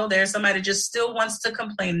 there's somebody that just still wants to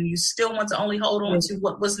complain, and you still want to only hold on to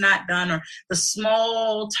what was not done, or the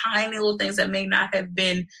small, tiny little things that may not have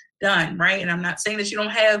been done, right? And I'm not saying that you don't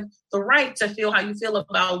have the right to feel how you feel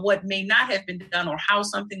about what may not have been done or how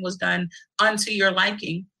something was done unto your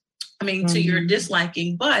liking. To your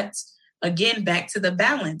disliking. But again, back to the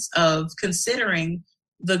balance of considering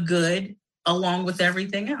the good along with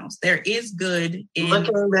everything else. There is good in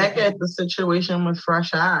looking back at the situation with fresh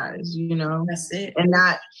eyes, That's it. And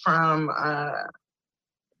not from a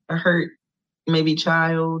hurt maybe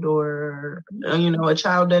child, or a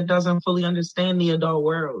child that doesn't fully understand the adult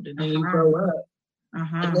world, and then you grow up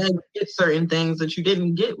and then you get certain things that you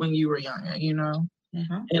didn't get when you were young,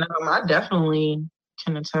 and I definitely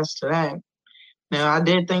can attest to that. Now, I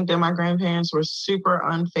did think that my grandparents were super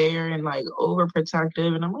unfair and like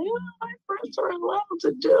overprotective, and I'm like, my friends are allowed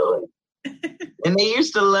to do it. And they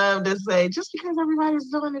used to love to say, just because everybody's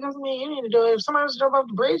doing it doesn't mean you need to do it. If somebody was jump off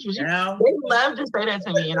the bridge, they love to say that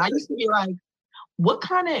to me, and I used to be like, what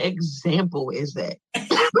kind of example is that? Like,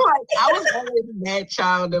 I was always that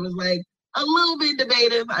child that was like a little bit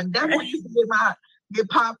debative. I definitely used to get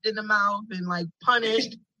popped in the mouth and like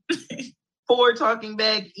punished for talking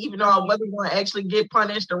back, even though I wasn't going to actually get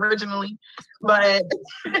punished originally. But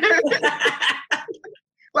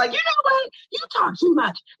like, you know what? You talk too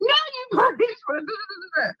much. Now you punish.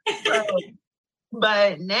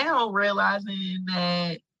 But now realizing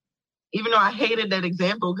that, even though I hated that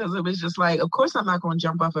example, because it was just like, of course I'm not going to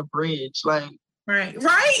jump off a bridge. Like, right.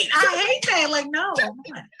 I hate that. Like, no, I'm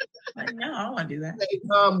not. Like, no, I don't want to do that. Like,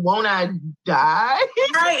 won't I die?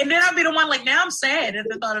 Right. And then I'll be the one, like, now I'm sad at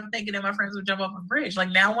the thought of thinking that my friends would jump off a bridge. Like,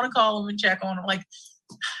 now I want to call them and check on them. Like,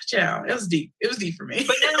 Child, it was deep. It was deep for me.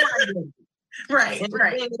 But now I get it. Right, And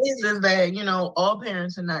right. the thing is that, you know, all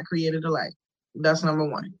parents are not created alike. That's number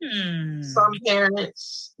one. Some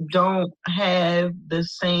parents don't have the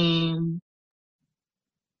same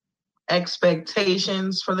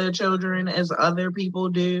expectations for their children as other people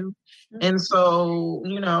do. And so,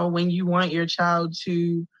 you know, when you want your child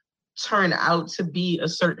to turn out to be a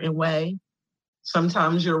certain way,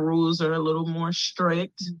 sometimes your rules are a little more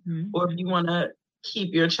strict. Or if you want to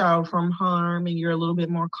keep your child from harm and you're a little bit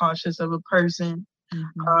more cautious of a person.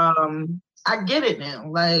 I get it now.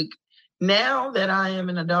 Like, now that I am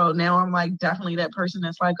an adult, now I'm like definitely that person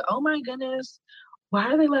that's like, oh my goodness,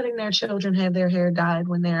 why are they letting their children have their hair dyed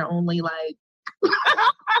when they're only like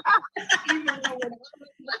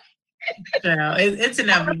Yeah, it's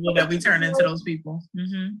inevitable that we turn into those people.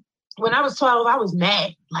 When I was 12, I was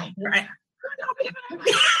mad. Like, right.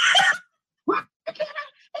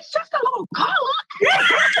 It's just a little color.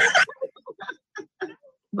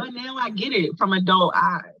 But now I get it from adult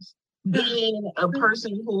eyes. Being a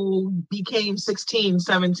person who became 16,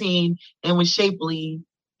 17 and was shapely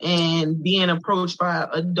and being approached by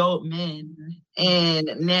adult men and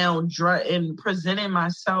now and presenting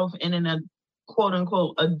myself in a quote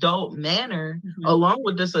unquote adult manner along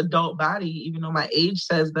with this adult body, even though my age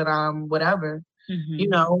says that I'm whatever, you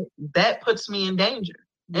know, that puts me in danger.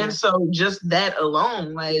 And so just that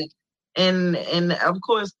alone, like, and of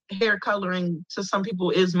course, hair coloring to some people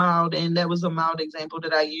is mild, and that was a mild example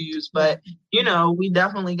that I used. But, you know, we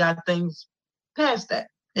definitely got things past that.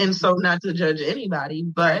 And so not to judge anybody,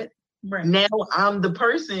 but now I'm the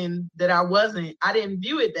person that I wasn't. I didn't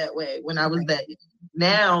view it that way when I was that young.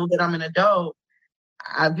 Now that I'm an adult,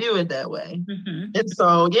 I view it that way. And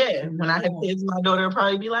so, yeah, when I have kids, my daughter will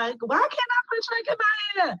probably be like, why can't I put a trick in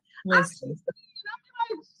my hair? Listen.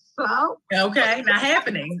 So okay, not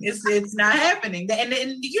happening. It's not happening. And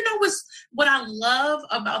you know what I love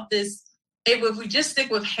about this? If we just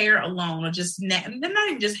stick with hair alone, or just not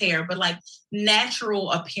even just hair, but like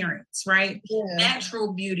natural appearance, right? Yeah.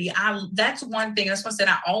 Natural beauty. That's one thing. That's what I said.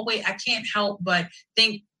 I can't help but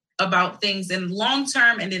think about things in long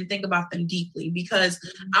term and then think about them deeply, because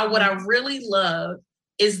what I really love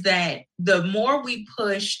is that the more we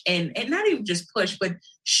push and not even just push, but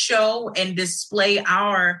show and display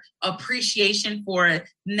our appreciation for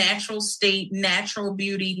natural state, natural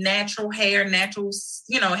beauty, natural hair, natural,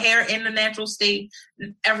 hair in the natural state,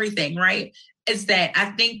 everything, right? Is that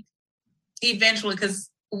I think eventually,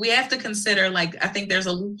 because we have to consider, like, I think there's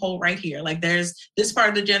a loophole right here. Like, there's this part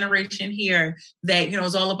of the generation here that,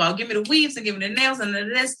 is all about give me the weaves and give me the nails and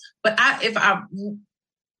this. But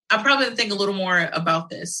I probably didn't think a little more about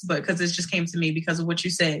this, but because this just came to me because of what you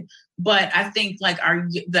said. But I think like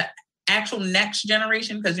the actual next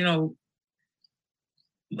generation, because they're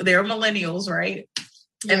millennials, right?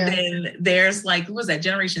 Yeah. And then there's like, what was that,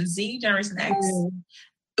 Generation Z, Generation X?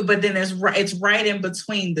 But then it's right in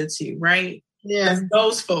between the two, right? Yeah,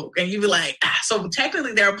 those folk, and you be like, so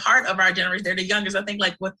technically they're a part of our generation. They're the youngest. I think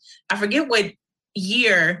I forget what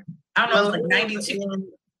year. I don't know, it was like 92.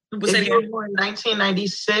 If you were born in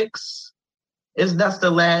 1996, that's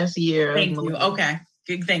the last year. Thank you. Okay.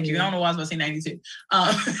 Thank you. I don't know why I was going to say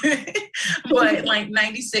 92. But like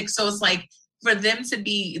 96. So it's like for them to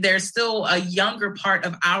be, there's still a younger part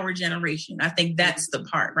of our generation. I think that's the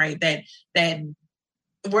part, right? That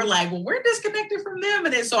we're like, well, we're disconnected from them.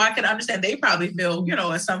 And then so I can understand they probably feel,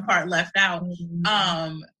 at some part left out.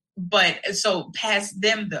 But so past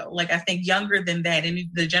them though, like I think younger than that and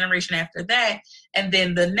the generation after that, and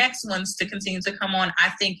then the next ones to continue to come on, I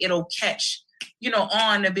think it'll catch,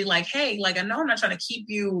 on to be like, hey, like, I know I'm not trying to keep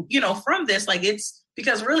you, from this. Like it's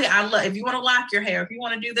because really I love, if you want to lock your hair, if you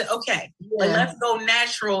want to do that, okay, like let's go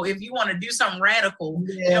natural. If you want to do something radical,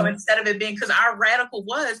 instead of it being, because our radical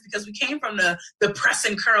was because we came from the press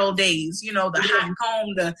and curl days, the hot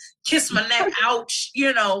comb, the kiss my neck, ouch,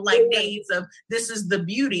 days of this is the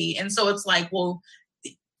beauty. And so it's like, well,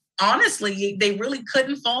 honestly, they really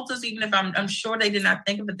couldn't fault us, even if I'm sure they did not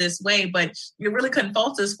think of it this way, but you really couldn't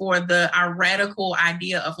fault us for our radical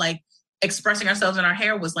idea of like expressing ourselves in our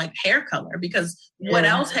hair was like hair color, because what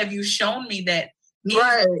else have you shown me that is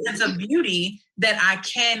a sense of beauty that I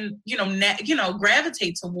can,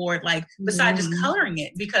 gravitate toward, like besides just coloring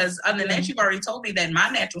it? Because other than that, you've already told me that my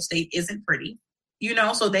natural state isn't pretty,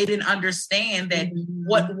 so they didn't understand that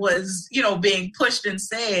what was, being pushed and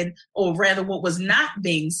said, or rather what was not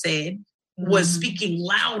being said was speaking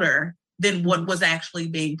louder than what was actually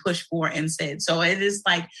being pushed for and said. So it is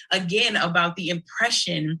like, again, about the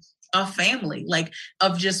impression a family, like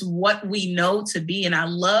of just what we know to be. And I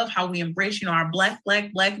love how we embrace, our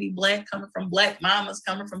blackity black, coming from black mamas,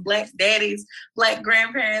 coming from black daddies, black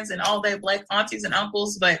grandparents, and all that, black aunties and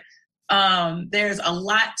uncles. But there's a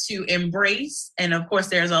lot to embrace, and of course,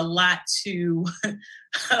 there's a lot to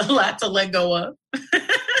let go of.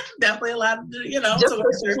 Definitely a lot, Just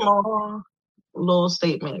a small little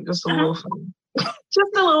statement, just a little funny.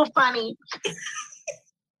 Just a little funny.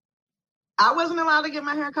 I wasn't allowed to get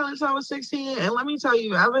my hair colored until I was 16. And let me tell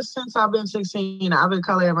you, ever since I've been 16, I've been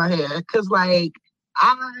coloring my hair. Because, like,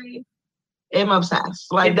 I am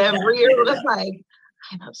obsessed. Like, that real, that's like,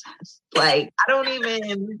 I'm obsessed. Like,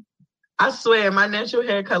 I swear, my natural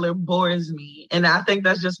hair color bores me. And I think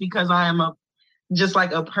that's just because I am just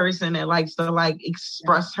like a person that likes to, like,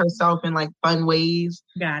 express herself in, like, fun ways.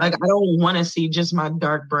 Like, I don't want to see just my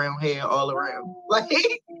dark brown hair all around. Like,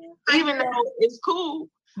 even though it's cool.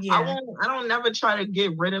 Yeah. I don't never try to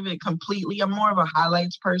get rid of it completely. I'm more of a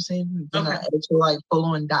highlights person than an actual like full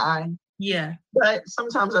on dye. Yeah. But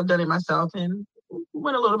sometimes I've done it myself and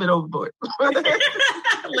went a little bit overboard.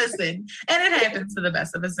 Listen, and it happens to the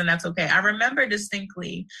best of us, and that's okay. I remember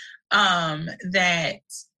distinctly that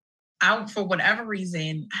for whatever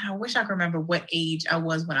reason, I wish I could remember what age I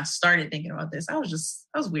was when I started thinking about this. I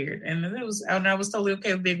was weird, and I was totally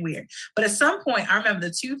okay with being weird. But at some point, I remember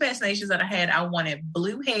the two fascinations that I had. I wanted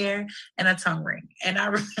blue hair and a tongue ring, and I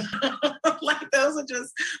remember, like, those are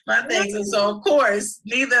just my things. And so, of course,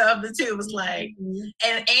 neither of the two was like,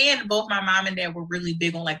 and both my mom and dad were really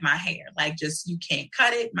big on like my hair, like just you can't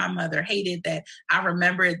cut it. My mother hated that. I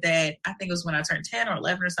remember that I think it was when I turned 10 or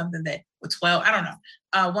 11 or something, that with 12, I don't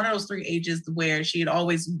know. One of those 3 ages where she had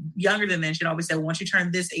always, younger than then, she'd always said, once you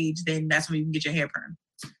turn this age, then that's when you can get your hair perm.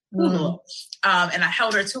 Mm-hmm. And I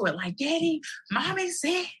held her to it like, Daddy, Mommy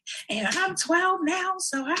said, and I'm 12 now,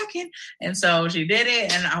 so I can. And so she did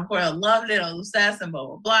it, and of course I loved it. I was obsessed and blah,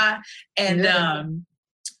 blah, blah. And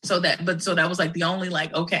so that was like the only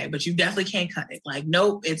like, okay, but you definitely can't cut it. Like,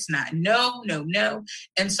 nope, it's not. No.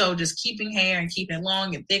 And so just keeping hair and keeping it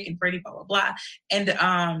long and thick and pretty, blah, blah, blah.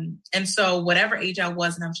 And so whatever age I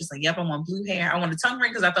was, and I was just like, yep, I want blue hair. I want a tongue ring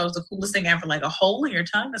because I thought it was the coolest thing ever, like a hole in your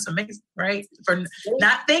tongue. That's amazing, right? For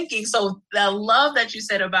not thinking. So I love that you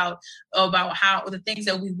said about how the things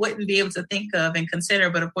that we wouldn't be able to think of and consider.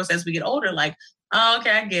 But of course, as we get older, like, oh,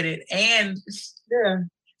 okay, I get it. And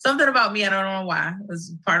something about me, I don't know why, it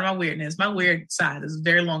was part of my weirdness. My weird side is a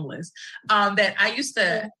very long list. That I used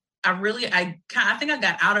to, I think I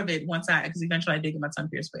got out of it once because eventually I did get my tongue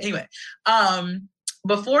pierced. But anyway,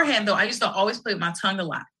 beforehand though, I used to always play with my tongue a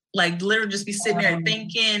lot. Like literally just be sitting there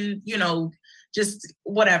thinking, just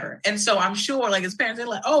whatever. And so I'm sure like his parents, they're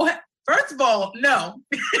like, oh, first of all, no,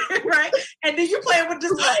 right? And then you play with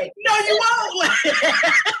just like, no, you won't. Like,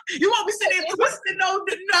 you won't be sitting there twisting,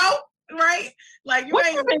 no. Right? Like you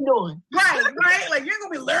ain't been doing. Right. Like you ain't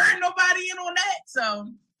gonna be luring nobody in on that.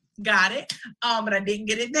 So got it. But I didn't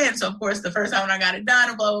get it then. So of course the first time when I got it done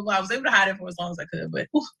and blah blah blah, I was able to hide it for as long as I could. But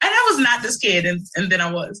and I was not this kid and then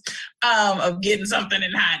I was of getting something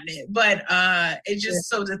and hiding it. But it's just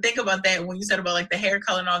so to think about that when you said about like the hair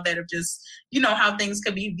color and all that of just, how things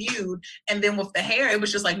could be viewed. And then with the hair, it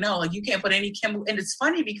was just like, no, like you can't put any chemical. And it's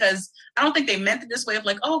funny because I don't think they meant it this way of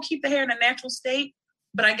like, oh, keep the hair in a natural state.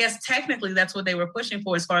 But I guess technically that's what they were pushing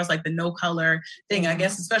for as far as like the no color thing. I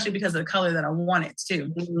guess especially because of the color that I wanted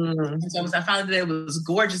too. And so I found that it was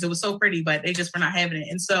gorgeous. It was so pretty, but they just were not having it.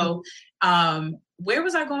 And so where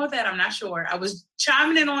was I going with that? I'm not sure. I was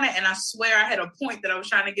chiming in on it, and I swear I had a point that I was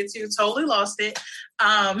trying to get to. Totally lost it.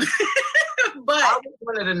 But I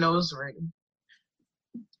wanted a nose ring.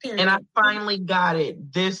 Period. And I finally got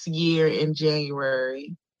it this year in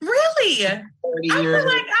January. Really? I feel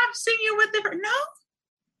like I've seen you with it.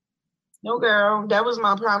 No, girl. That was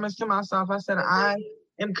my promise to myself. I said, I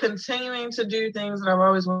am continuing to do things that I've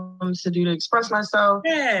always wanted to do to express myself.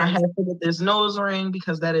 Yes. I had to get this nose ring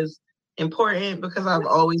because that is important because I've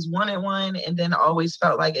always wanted one and then always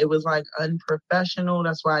felt like it was like unprofessional.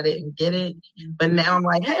 That's why I didn't get it. But now I'm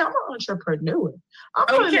like, hey, I'm an entrepreneur.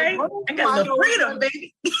 Okay. I got the freedom,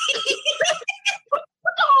 baby.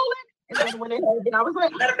 And then when it happened, I was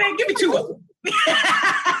like, give me 2 of them.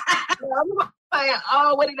 I'm like,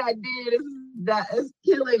 oh, what did I do? That is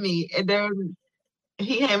killing me. And then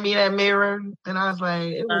he handed me that mirror, and I was like,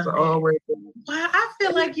 it was all worth it. Wow, I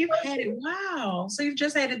feel like you've had it. Wow. So you've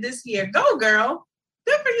just had it this year. Go, girl.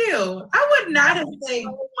 Good for you. I would not have think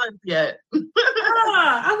yet.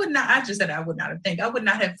 I would not. I just said I would not have think. I would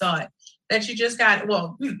not have thought that you just got.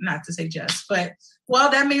 Well, not to say just, but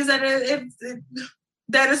that means that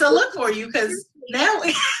that is a look for you because Now,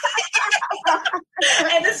 and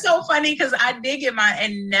it's so funny because I did get mine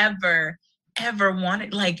and never ever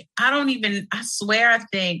wanted. Like I swear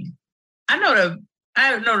I know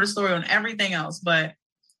the story on everything else, but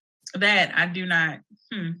that I do not.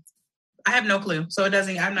 I have no clue. So I'm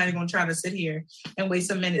not even going to try to sit here and waste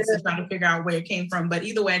some minutes to try to figure out where it came from. But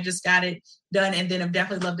either way, I just got it done and then I've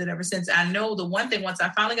definitely loved it ever since. I know the one thing, once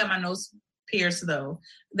I finally got my nose pierced though,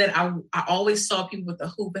 that I always saw people with the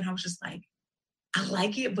hoop and I was just like, I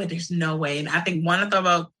like it, but there's no way. And I think one, I thought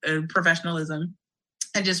about professionalism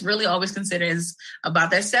and just really always consider is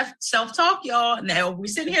about that self-talk, y'all. Now we're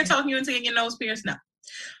sitting here talking you into getting your nose pierced. No,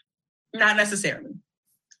 not necessarily.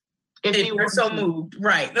 If you're so moved,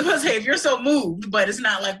 right. I was say if you're so moved, but it's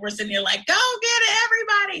not like we're sitting here like, go get it,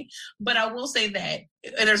 everybody. But I will say that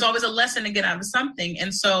there's always a lesson to get out of something.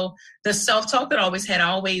 And so the self-talk that I always had, I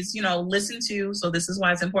always, listen to. So this is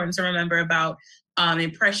why it's important to remember about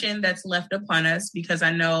impression that's left upon us, because I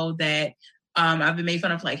know that I've been made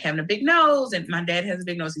fun of like having a big nose, and my dad has a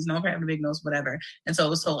big nose. He's known for having a big nose, whatever. And so it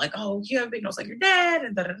was told like, oh, you have a big nose like your dad,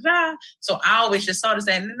 and da da da. So I always just saw this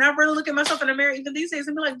and then I really look at myself in the mirror even these days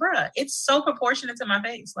and be like, bruh, it's so proportionate to my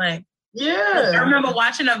face. Like, yeah. I remember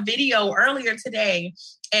watching a video earlier today,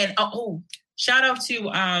 and shout out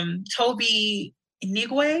to Toby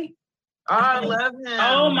Nigwe. I love him.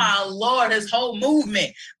 Oh my Lord, his whole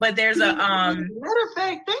movement. But there's a matter of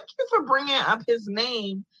fact, thank you for bringing up his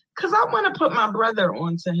name. Because I want to put my brother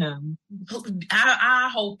onto him.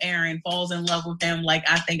 I hope Aaron falls in love with him like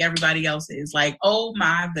I think everybody else is. Like, oh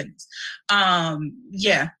my goodness.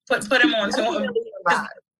 Yeah, put him onto him.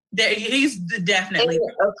 He's definitely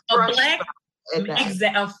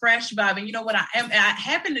a fresh vibe. And you know what? I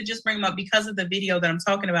happened to just bring him up because of the video that I'm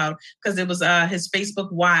talking about, because it was his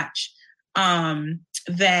Facebook watch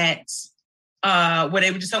that where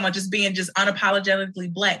they were just talking about just being just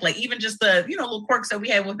unapologetically Black, like even just the little quirks that we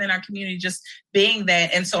have within our community, just being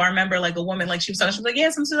that. And so I remember like a woman, like she was like,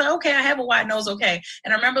 yes, I'm like, okay, I have a wide nose, okay.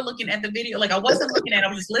 And I remember looking at the video, like I wasn't looking at it, I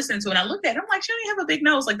was just listening to it, and I looked at it, I'm like, she don't even have a big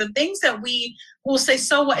nose. Like the things that we will say,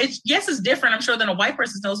 so what? It's different, I'm sure, than a white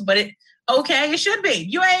person's nose, but it should be.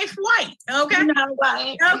 You ain't white, okay? You're not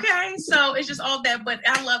white. Okay, so it's just all that. But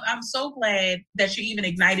I'm so glad that you even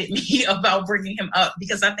ignited me about bringing him up,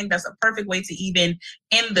 because I think that's a perfect way to even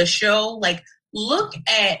end the show. Like, look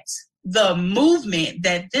at the movement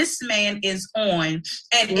that this man is on.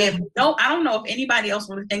 And I don't know if anybody else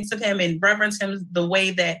really thinks of him and reverence him the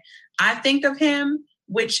way that I think of him,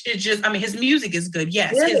 which is just, his music is good.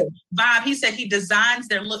 Yes. His vibe, he said he designs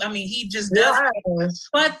their look. He just does. Yes.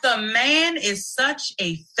 But the man is such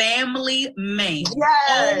a family man.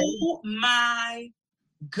 Yes. Oh my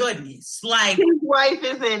goodness. Like, his wife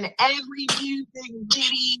is in every music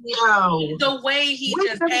video. The way he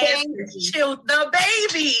just has the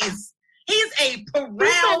babies. He's a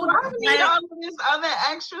proud. I need all of this other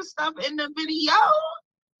extra stuff in the video.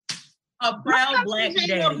 A proud Black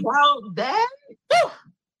daddy. About that?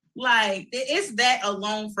 Like, it's that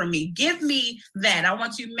alone for me. Give me that. I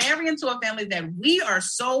want you married into a family that we are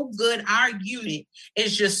so good. Our unit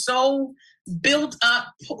is just so built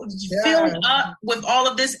up, filled up with all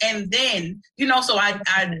of this. And then, so I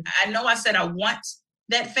know I said I want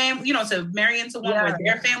that family, to marry into one where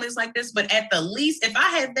their family's like this. But at the least, if I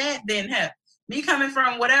had that, then me coming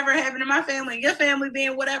from whatever happened in my family, your family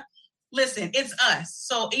being whatever. Listen, it's us.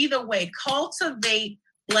 So either way, cultivate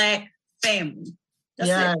Black family.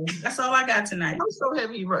 That's it. That's all I got tonight. I'm so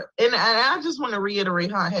heavy, and I just want to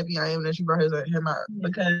reiterate how heavy I am that you brought him up,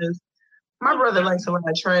 because my brother likes a lot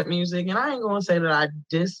of trap music, and I ain't gonna say that I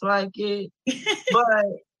dislike it, but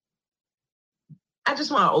I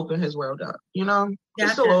just want to open his world up,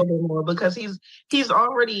 just a little bit more, because he's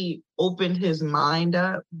already opened his mind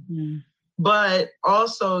up. Mm-hmm. But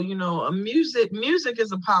also, music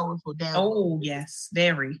is a powerful download. Oh, yes,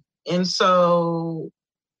 very. And so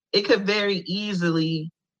it could very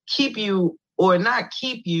easily keep you, or not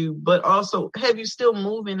keep you, but also have you still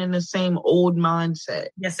moving in the same old mindset.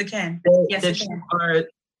 Yes, it can. That you are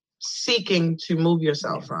seeking to move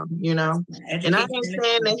yourself from, And I ain't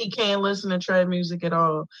saying that he can't listen to trap music at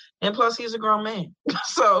all. And plus, he's a grown man.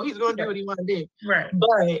 So he's going to do what he want to do. Right.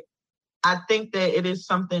 But I think that it is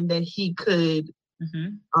something that he could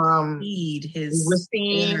feed his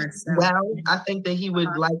receive well. I think that he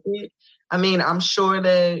would like it. I'm sure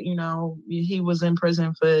that, he was in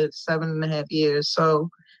prison for 7.5 years.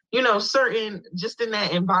 So, certain, just in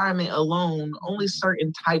that environment alone, only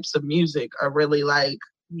certain types of music are really like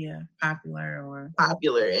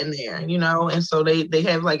popular in there, and so they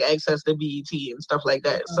have like access to BET and stuff like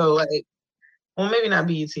that. So like, well, maybe not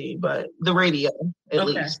BET, but the radio at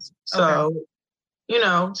least. So,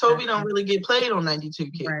 Toby don't really get played on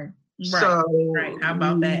 92 Kids. Right. So, right. How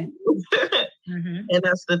about that? And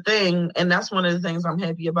that's the thing. And that's one of the things I'm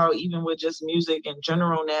happy about, even with just music in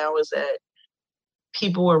general now, is that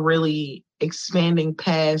people are really expanding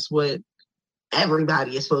past what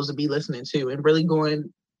everybody is supposed to be listening to and really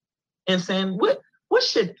going and saying, what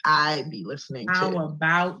should I be listening to? How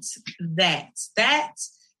about that? That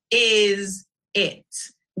is it.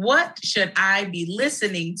 What should I be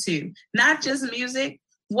listening to? Not just music,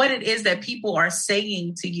 what it is that people are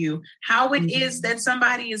saying to you, how it is that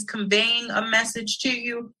somebody is conveying a message to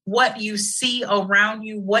you, what you see around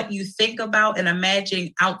you, what you think about and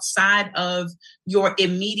imagine outside of your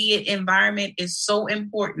immediate environment is so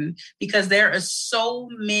important, because there are so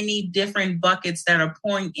many different buckets that are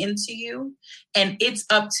pouring into you, and it's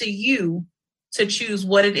up to you to choose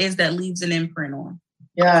what it is that leaves an imprint on.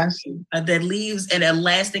 Yes. That leaves a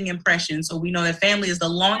lasting impression. So we know that family is the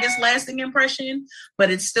longest lasting impression,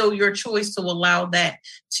 but it's still your choice to allow that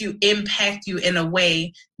to impact you in a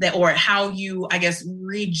way that, or how you, I guess,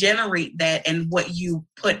 regenerate that and what you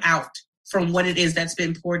put out from what it is that's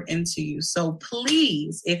been poured into you. So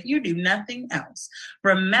please, if you do nothing else,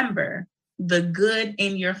 remember the good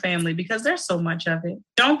in your family, because there's so much of it.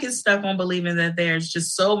 Don't get stuck on believing that there's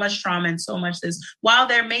just so much trauma and so much this. While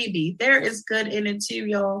there may be, there is good in it too,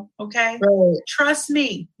 y'all. Okay? Right. Trust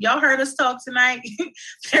me. Y'all heard us talk tonight.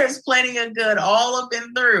 There's plenty of good all up and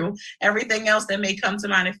through everything else that may come to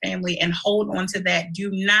mind in family, and hold on to that. Do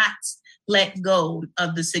not let go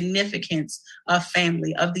of the significance of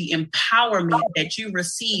family, of the empowerment that you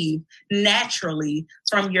receive naturally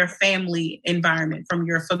from your family environment, from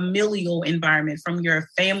your familial environment, from your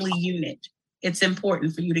family unit. It's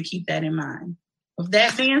important for you to keep that in mind. With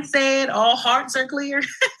that being said, all hearts are clear.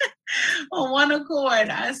 On one accord,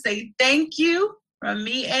 I say thank you from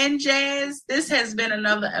me and Jazz. This has been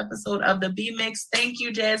another episode of the B-Mix. Thank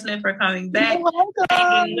you, Jasmine, for coming back,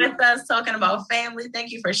 hanging with us, talking about family.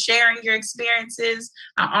 Thank you for sharing your experiences.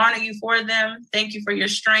 I honor you for them. Thank you for your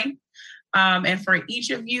strength. And for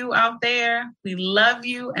each of you out there, we love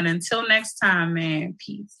you. And until next time, man,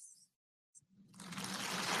 peace.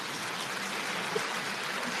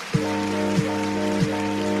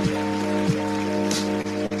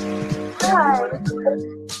 Hi.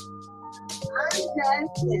 I'm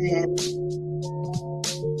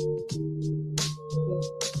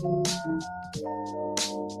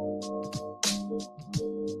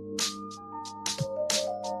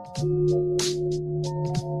Jasmine.